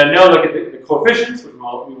going to now look at the coefficients, which we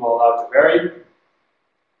will allow to vary.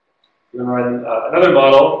 We're going to run another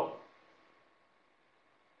model.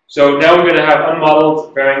 So now we're going to have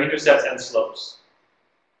unmodeled varying intercepts and slopes.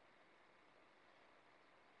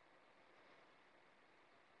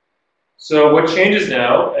 So what changes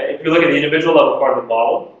now, if you look at the individual level part of the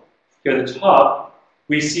model, here at the top,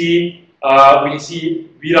 we see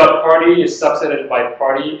B dot party is subsetted by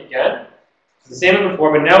party again. It's the same as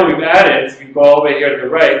before, but now we've added, if you go all the way here to the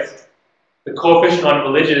right, the coefficient on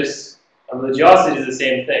religiosity is the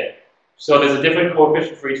same thing. So there's a different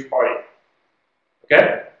coefficient for each party.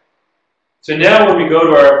 Okay? So now when we go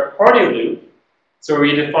to our party loop, so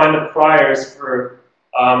we define the priors for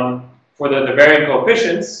the varying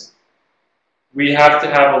coefficients, we have to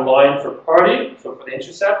have a line for party, so for the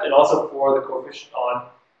intercept, and also for the coefficient on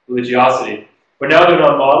religiosity. But now they're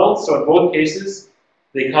not modeled, so in both cases,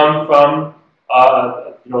 they come from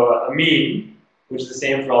a mean, which is the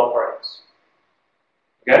same for all parties.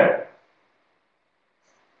 Okay?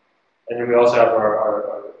 And then we also have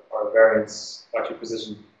our variance actually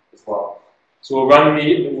position as well. So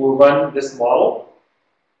we'll run this model.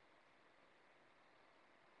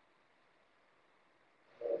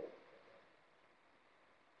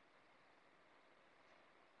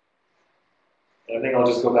 And I think I'll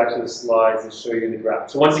just go back to the slides and show you the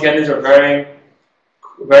graph. So once again, these are varying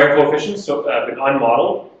coefficients, so been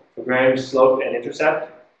unmodeled, for varying slope and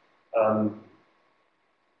intercept.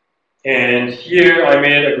 And here I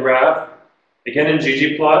made a graph, again in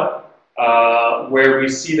ggplot, where we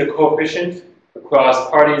see the coefficient across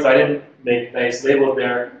parties. I didn't make nice labels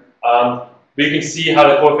there, but you can see how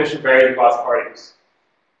the coefficient varies across parties,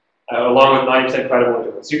 along with 90% credible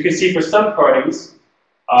intervals. So you can see for some parties,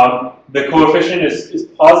 the coefficient is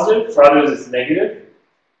positive, for others it's negative.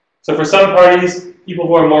 So for some parties, people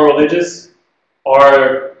who are more religious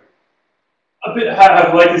are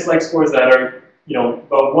have like scores that are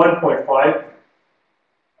about 1.5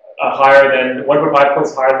 higher than 1.5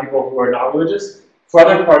 points higher than people who are not religious. For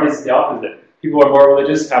other parties, it's the opposite. People who are more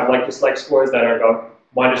religious have like scores that are about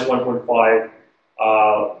minus 1.5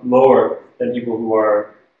 lower than people who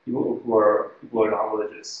are not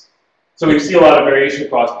religious. So we see a lot of variation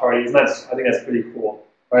across parties, and I think that's pretty cool,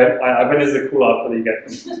 right? I bet this is a cool output that you get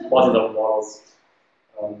from multi-level models.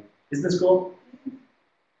 Isn't this cool?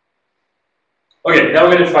 Okay, now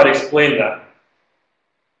we're going to try to explain that.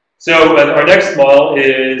 So our next model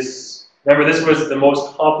is, remember this was the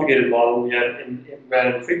most complicated model we had in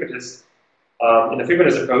the frequentist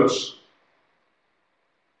approach.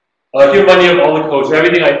 If you remind you of all the code, so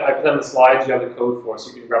everything I put on the slides you have the code for,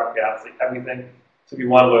 so you can replicate everything. So if you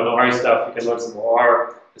want to learn R stuff, you can learn some more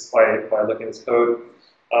R just by looking at this code.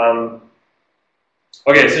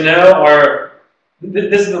 Okay, so now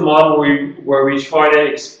this is the model where we try to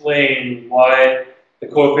explain why the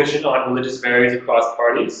coefficient on religious varies across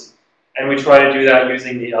parties, and we try to do that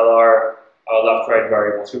using the LR left-right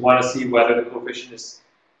variables. We want to see whether the coefficient is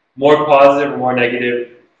more positive or more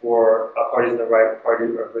negative for parties on the right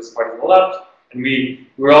versus parties on the left, and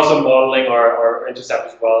we're also modeling our intercept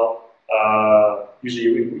as well.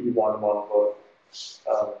 Usually we want to model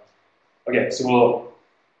both. Okay, so we'll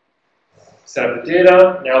set up the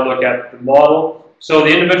data, now look at the model. So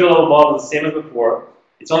the individual level model is the same as before.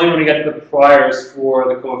 It's only when we get to the priors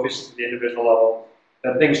for the coefficients at the individual level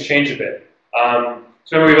that things change a bit. So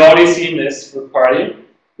remember, we've already seen this for party.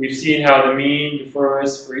 We've seen how the mean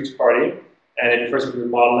differs for each party, and it differs when we're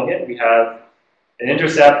modeling it. We have an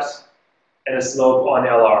intercept and a slope on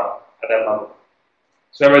LR at that level.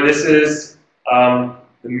 So remember, this is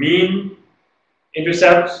the mean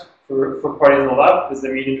intercept for parties on the left. This is the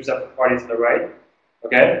mean intercept for parties on the right.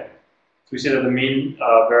 Okay? So we see that the mean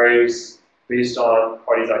varies based on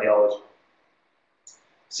parties' ideology.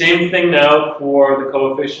 Same thing now for the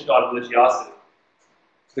coefficient on religiosity.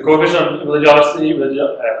 So the coefficient on religiosity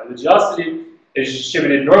is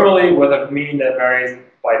distributed normally with a mean that varies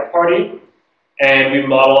by party, and we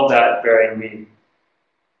modeled that varying mean.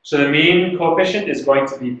 So the mean coefficient is going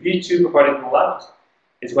to be B2 for parties on the left.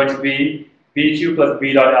 It's going to be B2 plus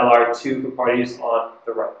B dot LR2 for parties on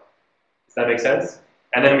the right. Does that make sense?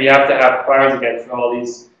 And then we have to have priors again for all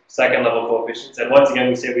these second level coefficients. And once again,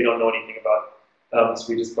 we say we don't know anything about them,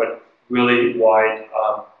 so we just put really wide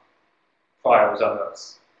priors on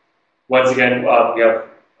those. Once again, we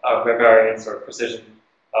have variance or precision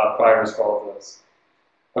priors for all of those.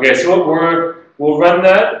 Okay, so we'll run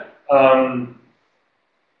that.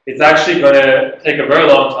 It's actually going to take a very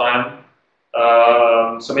long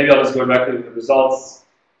time, so maybe I'll just go directly to the results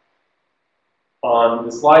on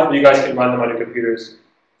the slides, but you guys can run them on your computers,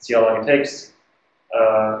 see how long it takes.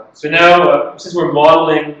 So now, since we're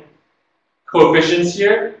modeling coefficients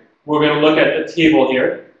here, we're going to look at a table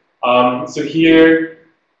here. So here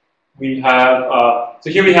we have So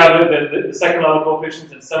here we have the second level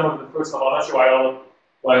coefficients and some of the first level. I'm not sure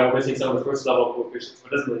why I'm missing some of the first level coefficients,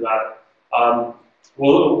 but it doesn't really matter.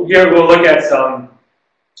 Here we'll look at some.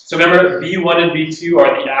 So remember, B1 and B2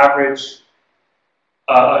 are the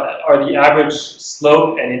average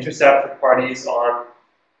slope and intercept for parties on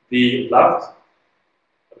the left.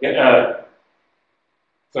 Okay,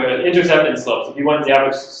 so intercept and slope. So B1 is the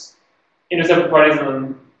average intercept for parties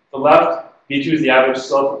on the left. B2 is the average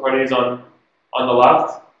slope for parties on the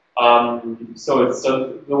left. So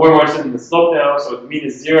we're more interested in the slope now. So the mean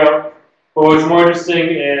is 0. But what's more interesting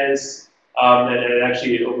is and it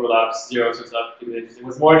actually overlaps 0, so it's not particularly interesting.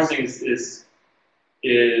 What's more interesting is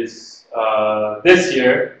this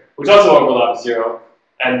here, which also overlaps 0,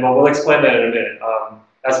 and we'll explain that in a minute.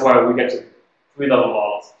 That's why we get to 3-level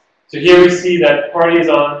models. So here we see that parties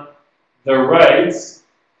on the right, so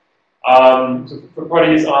for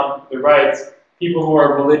parties on the right, people who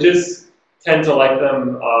are religious tend to like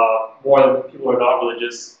them more than people who are not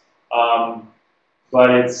religious, but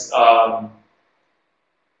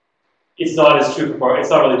it's not as true for it's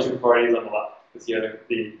not really true for parties on the left, because here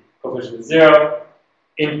the coefficient is 0.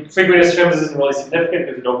 In frequentist terms, this isn't really significant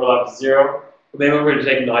because it overlaps 0. But maybe if we were to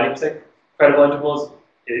take 90% credible intervals,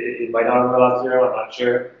 it might not overlap 0. I'm not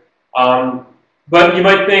sure. But you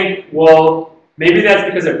might think, well, maybe that's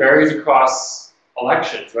because it varies across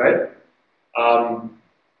elections, right?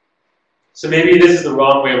 So maybe this is the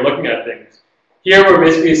wrong way of looking at things. Here we're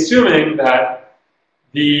basically assuming that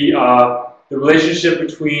the relationship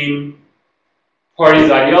between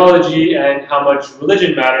parties' ideology and how much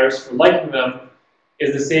religion matters for liking them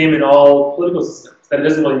is the same in all political systems. That it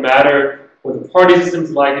doesn't really matter what the party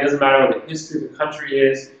system's like, it doesn't matter what the history of the country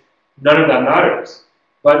is, none of that matters.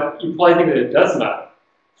 But you probably think that it does matter.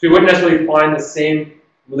 So we wouldn't necessarily find the same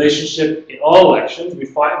relationship in all elections.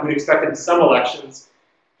 We'd expect that in some elections,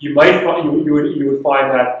 you would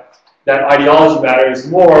find that ideology matters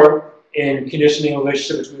more in conditioning a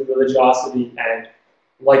relationship between religiosity and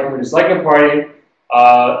liking or disliking a party,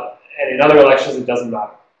 and in other elections it doesn't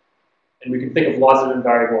matter. And we can think of lots of different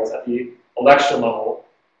variables at the election level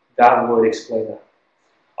that would explain that.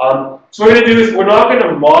 So what we're going to do is we're not going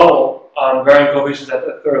to model varying coefficients at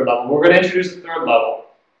the 3rd level. We're going to introduce a 3rd level.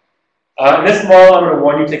 And this model, I'm going to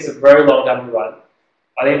warn you, takes a very long time to run.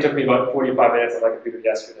 I think it took me about 45 minutes on my computer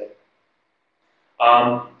yesterday.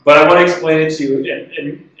 But I want to explain it to you,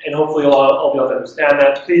 and hopefully I'll be able to understand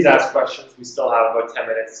that. Please ask questions. We still have about 10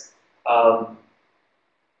 minutes.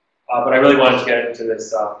 But I really wanted to get into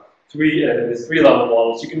this 3-level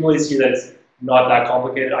model. So you can really see that it's not that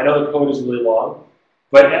complicated. I know the code is really long,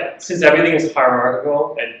 but since everything is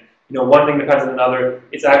hierarchical and one thing depends on another,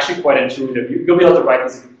 it's actually quite intuitive. You'll be able to write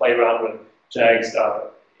this if you play around with JAGS.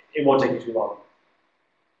 It won't take you too long.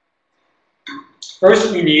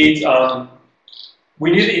 First, we need an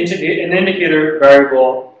indicator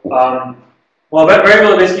variable. Well, that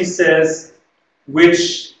variable basically says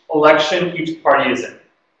which election each party is in.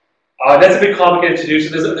 That's a bit complicated to do,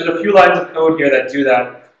 so there's a few lines of code here that do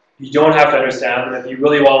that. You don't have to understand them. If you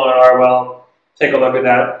really want to learn RL, take a look at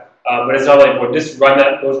that. But it's not really important. Just run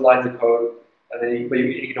those lines of code, and then you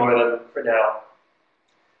ignore them for now.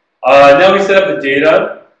 Now we set up the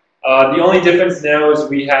data. The only difference now is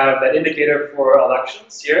we have that indicator for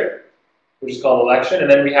elections here, which is called election, and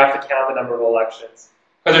then we have to count the number of elections.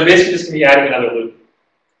 Because we're basically just going to be adding another loop.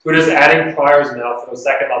 So we're just adding priors now for those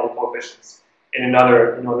 2nd-level coefficients in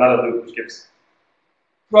another loop, which gives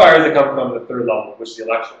priors that come from the 3rd level, which is the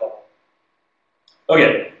election level.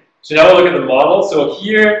 Okay, so now we'll look at the model. So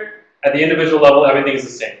here, at the individual level, everything is the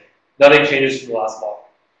same. Nothing changes from the last model.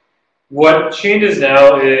 What changes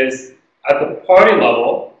now is, at the party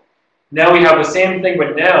level, now we have the same thing,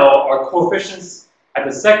 but now our coefficients at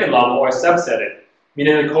the 2nd level are subsetted,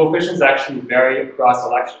 meaning the coefficients actually vary across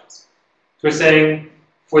elections. So we're saying,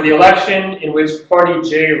 for the election in which party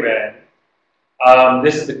J ran,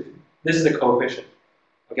 this is the coefficient,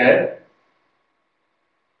 okay?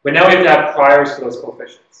 But now we have to have priors for those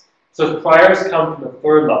coefficients. So the priors come from the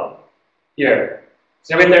 3rd level, here.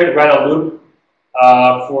 So now we have to run a loop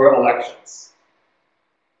for elections.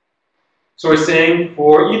 So we're saying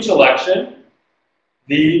for each election,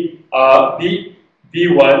 the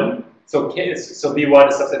B1, so B1 is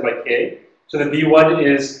subset by K. So the B1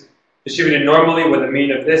 is distributed normally with a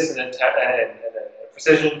mean of this and a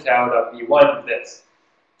precision tau B1 this.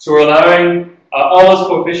 So we're allowing all those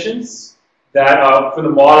coefficients that for the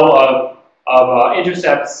model of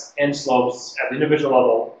intercepts and slopes at the individual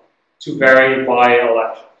level to vary by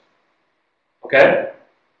election. Okay?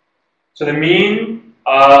 So the mean,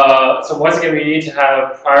 so once again we need to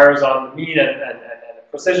have priors on the mean and the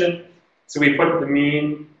precision. So we put the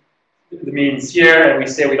mean the means here, and we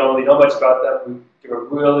say we don't really know much about them. We give a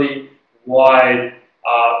really wide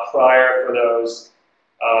prior for those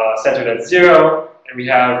centered at 0, and we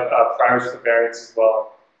have priors for variance as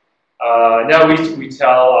well. Now we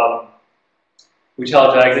tell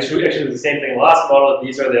JAGS, actually the same thing in the last model.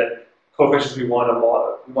 These are the coefficients we want to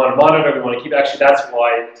monitor, we want to keep. Actually, that's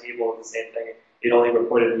why the table is the same thing. It only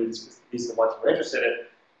reported these are the ones we're interested in.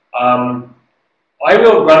 I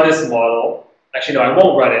will run this model. Actually, no, I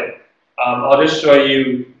won't run it. I'll just show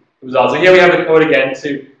you the results. So here we have the code again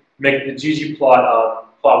to make the GG plot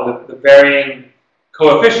with the varying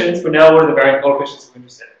coefficients. But now, what are the varying coefficients we're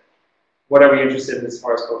interested in? What are we interested in as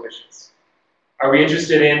far as coefficients? Are we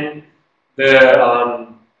interested in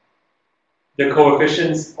the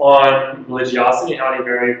coefficients on religiosity, how they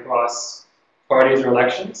vary across parties or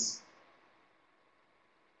elections?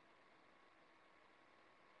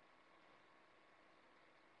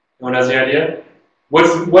 Anyone has any idea?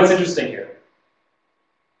 What's interesting here?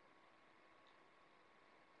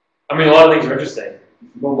 I mean, a lot of things are interesting,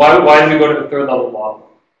 but why did we go to the third level model?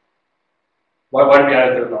 Why did we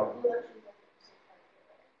add a third level?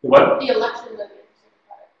 The what? The election that the interesting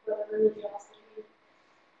part, whether religiosity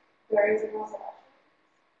varies across elections.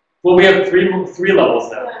 Well, we have three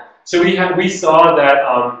levels now. Yeah. So we saw that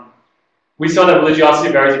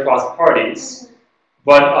religiosity varies across parties,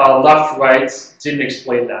 but left right didn't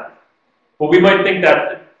explain that. But we might think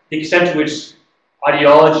that the extent to which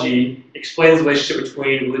ideology explains the relationship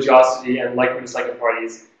between religiosity and liking and disliking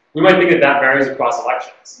parties, we might think that that varies across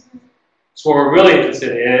elections. So what we're really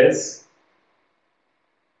interested in is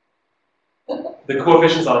the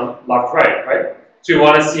coefficients on left-right, right? So we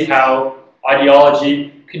want to see how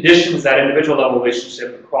ideology conditions that individual level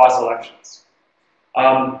relationship across elections.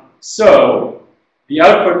 So the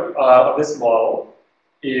output of this model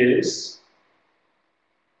is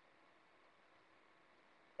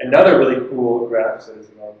another really cool graph. So there's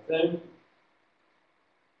another thing.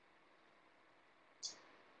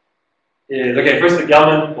 Okay, first the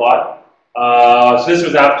Guntermann plot. So this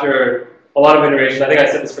was after a lot of iterations. I think I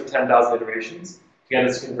set this for 10,000 iterations to get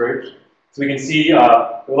this converged. So we can see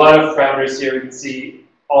a lot of parameters here. We can see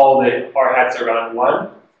all the R hats are around 1.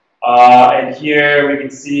 And here we can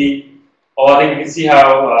see, I think we can see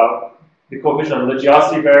how the coefficient on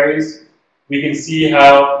religiosity varies. We can see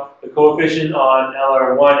how the coefficient on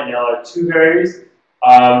LR1 and LR2 varies.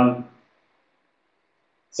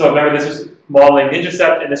 So remember, this was modeling the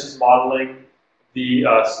intercept, and this was modeling the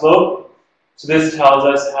slope. So this tells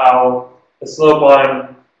us how the slope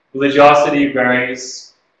on religiosity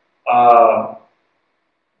varies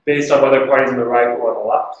based on whether parties on the right or on the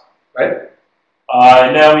left, right?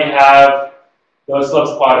 And now we have those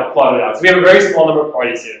slopes plotted out. So we have a very small number of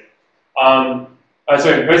parties here.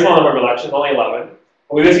 Sorry, a very small number of elections, only 11.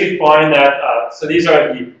 But we basically find that, so these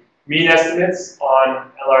are the mean estimates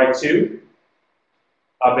on LR2,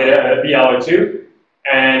 BLR2,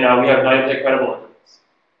 and we have 9 credible intervals.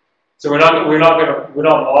 So we're not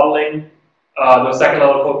modeling those second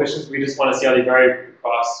level coefficients. We just want to see how they vary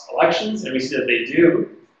across elections, and we see that they do.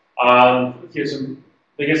 Here's the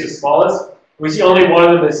biggest to smallest. We see only one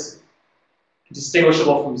of them is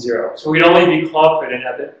distinguishable from 0. So we can only be confident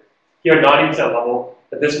at the here 90% level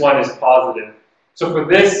that this one is positive. So for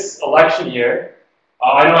this election here,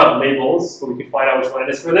 I don't have labels, but we can find out which one it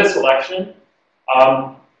is. For this election,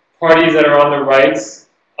 parties that are on the right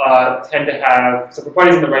tend to have, so for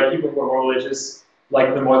parties on the right, people who are more religious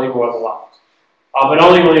like them more than who are on the left. But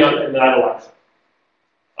only really in that election.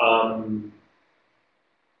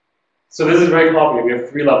 So this is very complicated. We have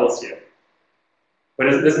 3 levels here. But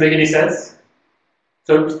does this make any sense?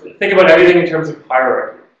 So think about everything in terms of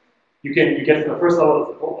hierarchy. You get from the first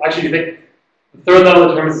level, actually you think the third level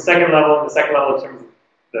determines the second level, and the second level determines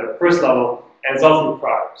the first level, and it's all through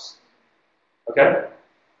priors. Okay?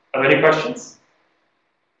 Have any questions?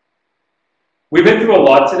 We've been through a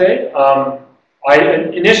lot today. I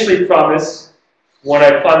initially promised when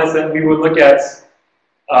I planned this that we would look at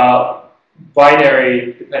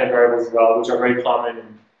binary dependent variables as well, which are very common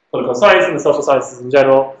in political science and the social sciences in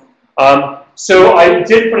general. So I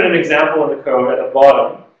did put an example in the code at the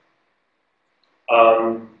bottom.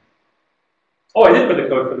 I did put the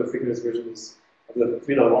code for the frequentist versions of the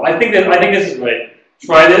 3 level. I think this is right.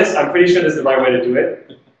 Try this. I'm pretty sure this is the right way to do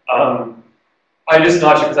it. I'm just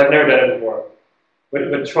not sure because I've never done it before.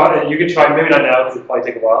 But try. You can try. Maybe not now because it'll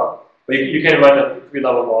probably take a while. But you can run a 3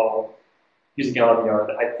 level model using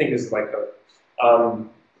LMER. I think this is my code.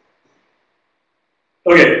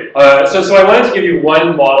 Okay. So I wanted to give you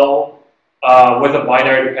one model with a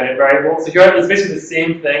binary dependent variable. So here it's basically the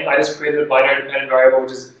same thing. I just created a binary dependent variable,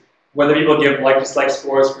 which is whether people give like-dislike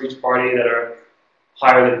scores for each party that are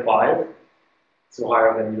higher than 5, so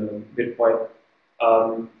higher than the midpoint.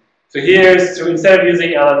 So instead of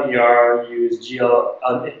using LMER, use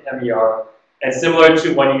GLMER, and similar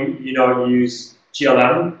to when you use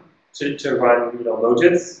GLM to run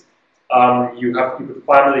logits, you could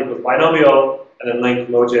finally put binomial and then link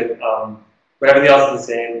logit, but everything else is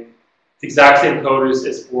the same. The exact same code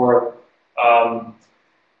is for.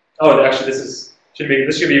 Oh, actually, this should be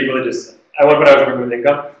really just. I want what I was removing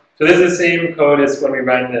income. So this is the same code as when we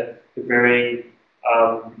ran the varying.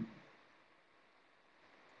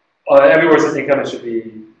 Every word says income, it should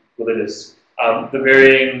be religious. The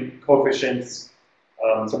varying coefficients,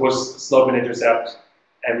 so both slope and intercept,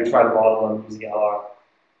 and we try to model them using LR.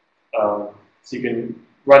 So you can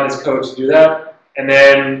run this code to do that, and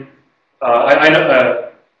then I know.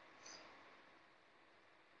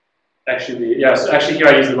 Actually here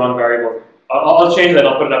I use the wrong variable. I'll change that.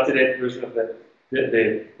 I'll put an up-to-date version of the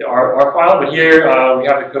R file. But here we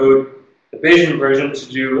have the code, the Bayesian version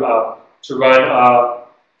to run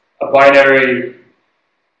a binary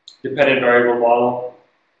dependent variable model.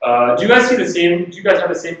 Do you guys see the same? Do you guys have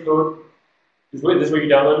the same code? This is what you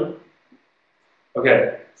downloaded.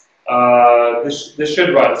 Okay. This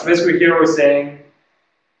should run. So basically, here what we're saying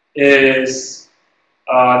is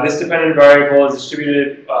this dependent variable is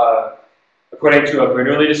distributed according to a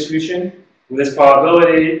Bernoulli distribution with this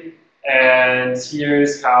probability, and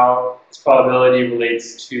here's how this probability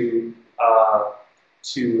relates to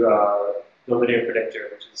the linear predictor,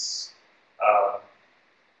 which is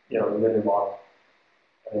the linear model,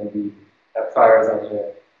 and then we have priors on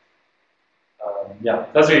here. Yeah,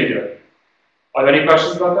 that's what you do. Are there any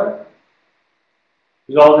questions about that?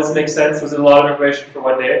 Does all this make sense? Was it a lot of information for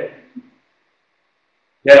one day?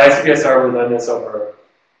 Yeah, ICPSR will learn this over,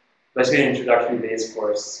 especially an introductory base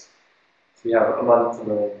course. So we have a month to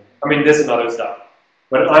learn. I mean, this and other stuff.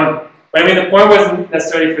 But I mean, the point wasn't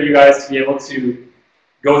necessarily for you guys to be able to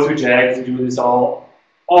go through JAGS and do this all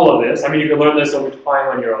of this. I mean, you can learn this over time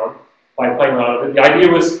on your own by playing around with it. The idea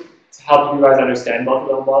was to help you guys understand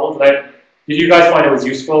multi-level models. Did you guys find it was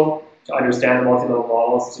useful to understand the multi-level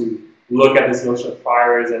models, to look at this notion of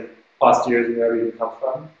priors and posteriors and wherever it comes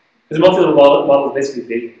from? Because the multi-level model is basically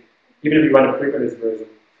Bayesian. Even if you run a frequentist version,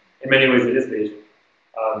 in many ways it is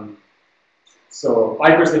Bayesian. So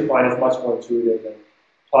I personally find it much more intuitive than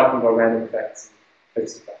talking about random effects and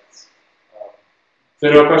fixed effects. So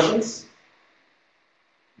no questions?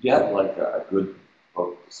 Do you have like a good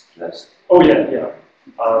book to suggest? Oh yeah.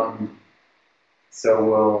 So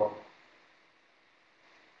we'll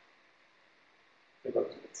take up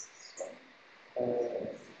to this.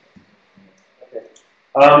 Okay.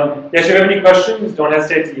 Yeah, if you have any questions, don't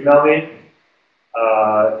hesitate to email me.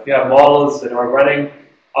 If you have models that are running,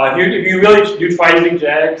 if you really do try using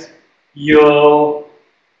JAGS, you'll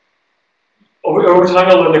over time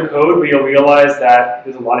you'll learn the code, but you'll realize that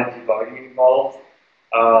there's a lot of debugging involved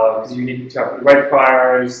because you need to have the right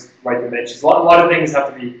priors, right dimensions. A lot of things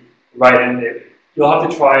have to be right, and you'll have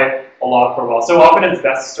to try a lot for a while. So often it's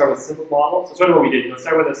best to start with a simple model. So sort of what we did. You'll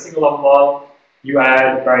start with a single level model. You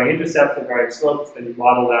add varying intercepts and varying slopes, then you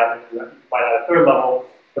model that, and you find out a third level,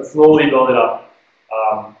 but slowly build it up.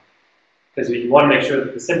 Because you want to make sure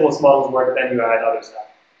that the simplest models work, then you add other stuff.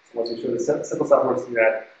 So once you're sure the simple stuff works, you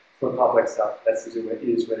add more complex stuff. That's the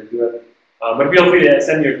easiest way to do it. But feel free to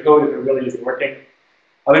send me your code if it really isn't working.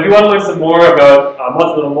 If you want to learn some more about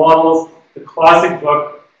multi-level models, the classic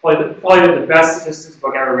book, probably the best statistics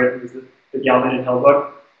book ever written is the Gelman and Hill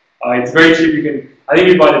book. It's very cheap. I think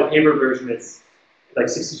you buy the paper version, it's like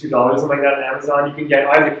 $62 or something like that on Amazon. You can get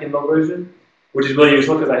either the Kindle version, which is really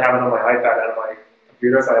useful because I have it on my iPad and on my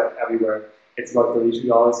computer, so I have it everywhere. It's about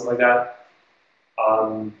 $32, something like that.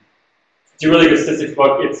 It's a really good statistics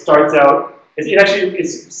book. It starts out,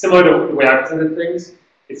 it's similar to the way I presented things.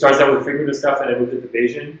 It starts out with frequentist stuff and it moves into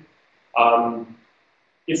Bayesian.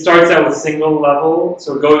 It starts out with single level,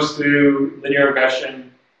 so it goes through linear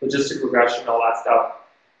regression, logistic regression, all that stuff,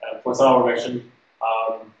 Poisson regression,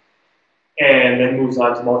 and then moves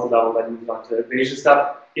on to multi-level, then moves on to Bayesian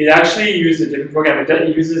stuff. It actually uses a different program.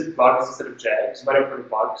 It uses bugs instead of JAGS. You might have heard of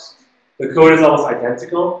bugs. The code is almost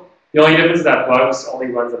identical. The only difference is that bugs only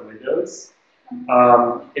runs on Windows.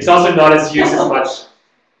 It's also not as used as much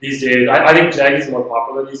these days. I think JAGS is more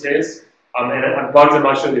popular these days. And bugs, I'm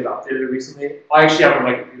not sure they've updated it recently. I actually have it on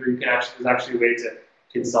my computer. There's actually a way to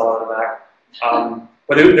install it on the Mac.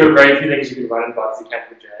 But there are very few things you can run in bugs you can't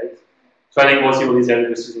with JAGS. So I think most people these days are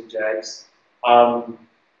just using JAGS.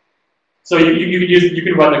 So you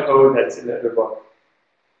can run the code that's in the book.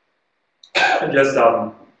 And just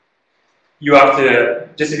you have to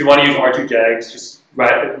if you want to use R2 JAGS, just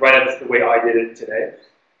write it the way I did it today.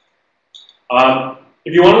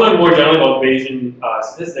 If you want to learn more generally about Bayesian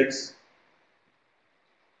statistics,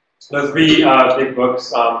 there's three big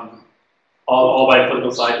books, all by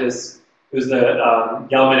political scientists. There's the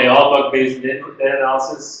Gelman et al. Book, Bayesian data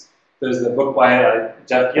analysis. There's the book by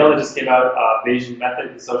Jeff Gill that just came out, Bayesian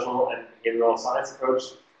Method, the Social and Behavioral Science Approach.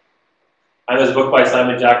 And there's a book by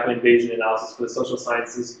Simon Jackman, Bayesian Analysis for the Social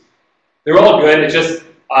Sciences. They're all good. It's just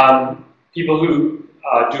people who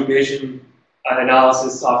do Bayesian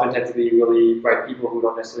analysis often tend to be really bright people who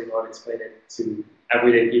don't necessarily know how to explain it to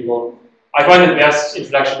everyday people. I find the best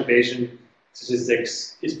introduction to Bayesian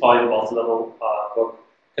statistics is probably the multi-level book,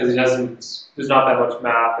 because there's not that much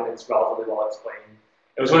math and it's relatively well explained.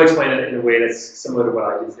 It was well explained in a way that's similar to what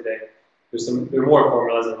I did today. There are more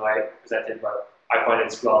formulas than I presented, but I find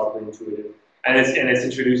it's relatively intuitive. And it's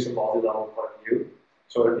introduced from multi-level point of view,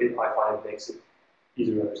 so I find it makes it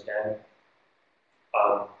easier to understand.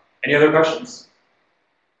 Any other questions?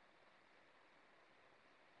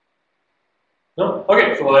 No?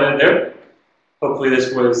 Okay, so we'll end it there. Hopefully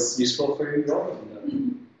this was useful for you all,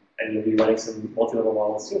 and you'll be running some multi-level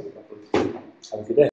models soon. Hopefully. Have a good day.